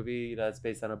Larson movie, it's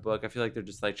based on a book. I feel like they're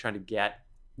just like trying to get,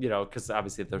 because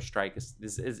obviously their strike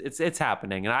it's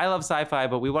happening. And I love sci-fi,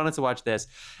 but we wanted to watch this,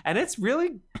 and it's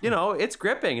really, it's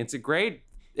gripping. It's a great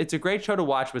show to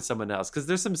watch with someone else, because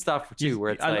there's some stuff too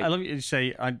where it's I love you to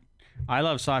say I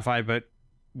love sci-fi, but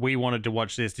we wanted to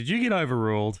watch this. Did you get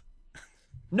overruled?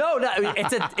 No,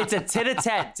 it's a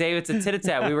tit-a-tat, Dave. It's a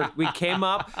tit-a-tat. We came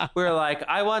up, we were like,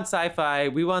 I want sci-fi,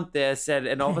 we want this,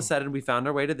 and all of a sudden we found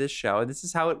our way to this show, and this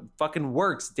is how it fucking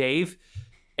works, Dave.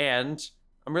 And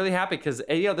I'm really happy because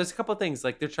there's a couple of things,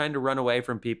 like they're trying to run away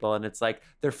from people, and it's like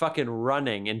they're fucking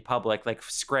running in public, like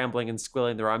scrambling and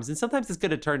squilling their arms. And sometimes it's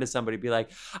good to turn to somebody and be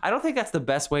like, I don't think that's the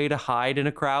best way to hide in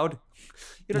a crowd.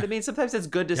 You know what I mean? Sometimes it's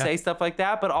good to say stuff like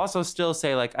that, but also still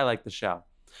say like, I like the show.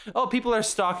 Oh, people are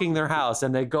stalking their house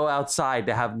and they go outside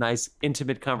to have nice,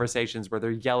 intimate conversations where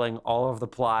they're yelling all over the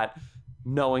plot,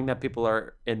 knowing that people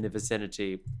are in the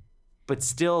vicinity, but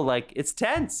still, like, it's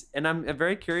tense. And I'm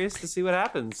very curious to see what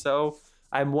happens. So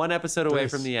I'm one episode away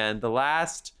from the end. The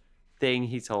Last Thing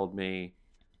He Told Me.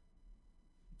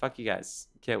 Fuck you guys.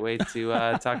 Can't wait to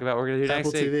talk about what we're going to do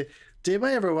Apple next week. TV. Did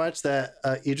anybody ever watch that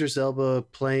Idris Elba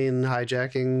plane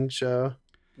hijacking show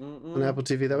on Apple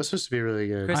TV? That was supposed to be really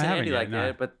good. Chris I and haven't Andy yet, liked no.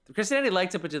 it, but Chris and Andy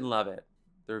liked it but didn't love it.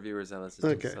 The reviewers I listened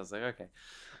to. Okay. So I was like, okay.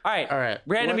 All right. All right.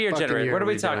 Random What year fucking generator. year What are are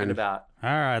we we talking doing? about? All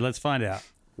right, let's find out.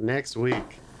 Next week.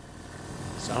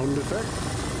 Sound effect.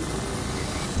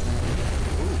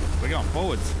 We're going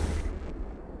forwards.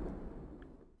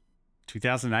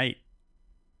 2008.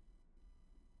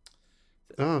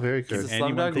 Oh, very It's good. a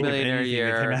Slumdog Think of Millionaire anything that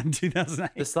year. came out in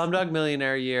 2008. The Slumdog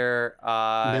Millionaire year.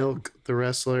 Milk, the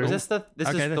wrestler. Was this Okay, is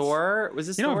that's- Thor? Was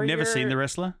this You know, Thor I've never year? seen The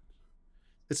Wrestler.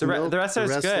 It's The Milk, wrestler's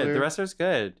good. wrestler. The wrestler's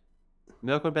good.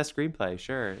 Milk won best screenplay.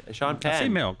 Sure. Sean I've seen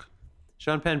Penn. Milk.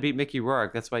 Sean Penn beat Mickey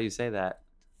Rourke. That's why you say that.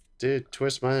 Dude,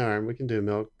 twist my arm. We can do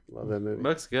Milk. Love that movie.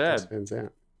 Milk's Gus good. Van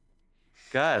Sant.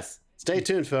 Gus. Stay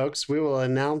tuned, folks. We will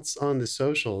announce on the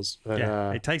socials. But,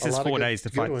 Yeah, it takes a us lot of 4 good- days to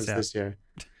good fight ones this out. this year.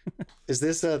 Is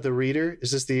this The Reader?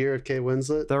 Is this the year of Kate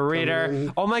Winslet? The Reader. coming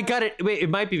in? Oh my God! It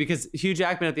might be because Hugh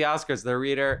Jackman at the Oscars. The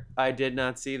Reader. I did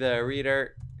not see The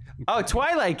Reader. Oh,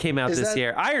 Twilight came out Is this that-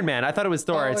 year. Iron Man. I thought it was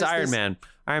Thor. Oh, it's is Iron this- Man.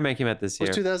 Iron Man came out this year.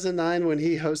 Was 2009 when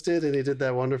he hosted and he did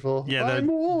that wonderful? Yeah, the I'm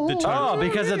total-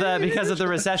 Because of the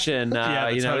recession. yeah,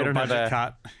 the you know, we total don't have budget a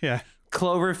cut. Yeah.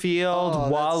 Cloverfield, Oh, that's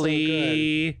so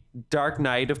Wall-E, Dark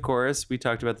Knight, of course. We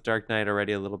talked about the Dark Knight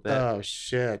already a little bit. Oh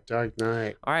shit, Dark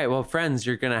Knight. All right, well, friends,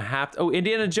 you're gonna have to. Oh,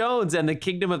 Indiana Jones and the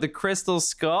Kingdom of the Crystal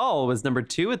Skull was number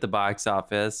 2 at the box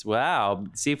office. Wow.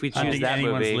 See if we I choose think that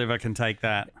anyone's movie. liver can take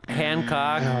that.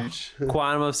 Hancock, Ouch.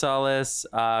 Quantum of Solace,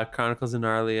 Chronicles of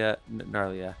Narnia.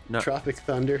 No, Tropic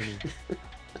Thunder.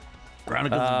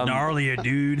 Chronicles of Gnarlier,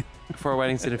 dude. Four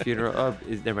Weddings and a Funeral. Oh,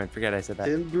 never mind. Forget I said that.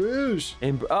 In Bruges.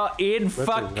 In the right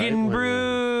fucking one.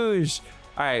 Bruges.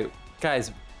 All right, guys,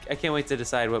 I can't wait to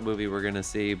decide what movie we're gonna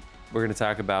see. We're gonna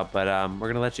talk about, but we're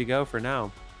gonna let you go for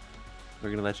now.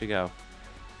 We're gonna let you go.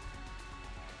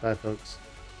 Bye, folks.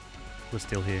 We're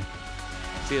still here.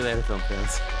 See you later, film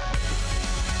fans.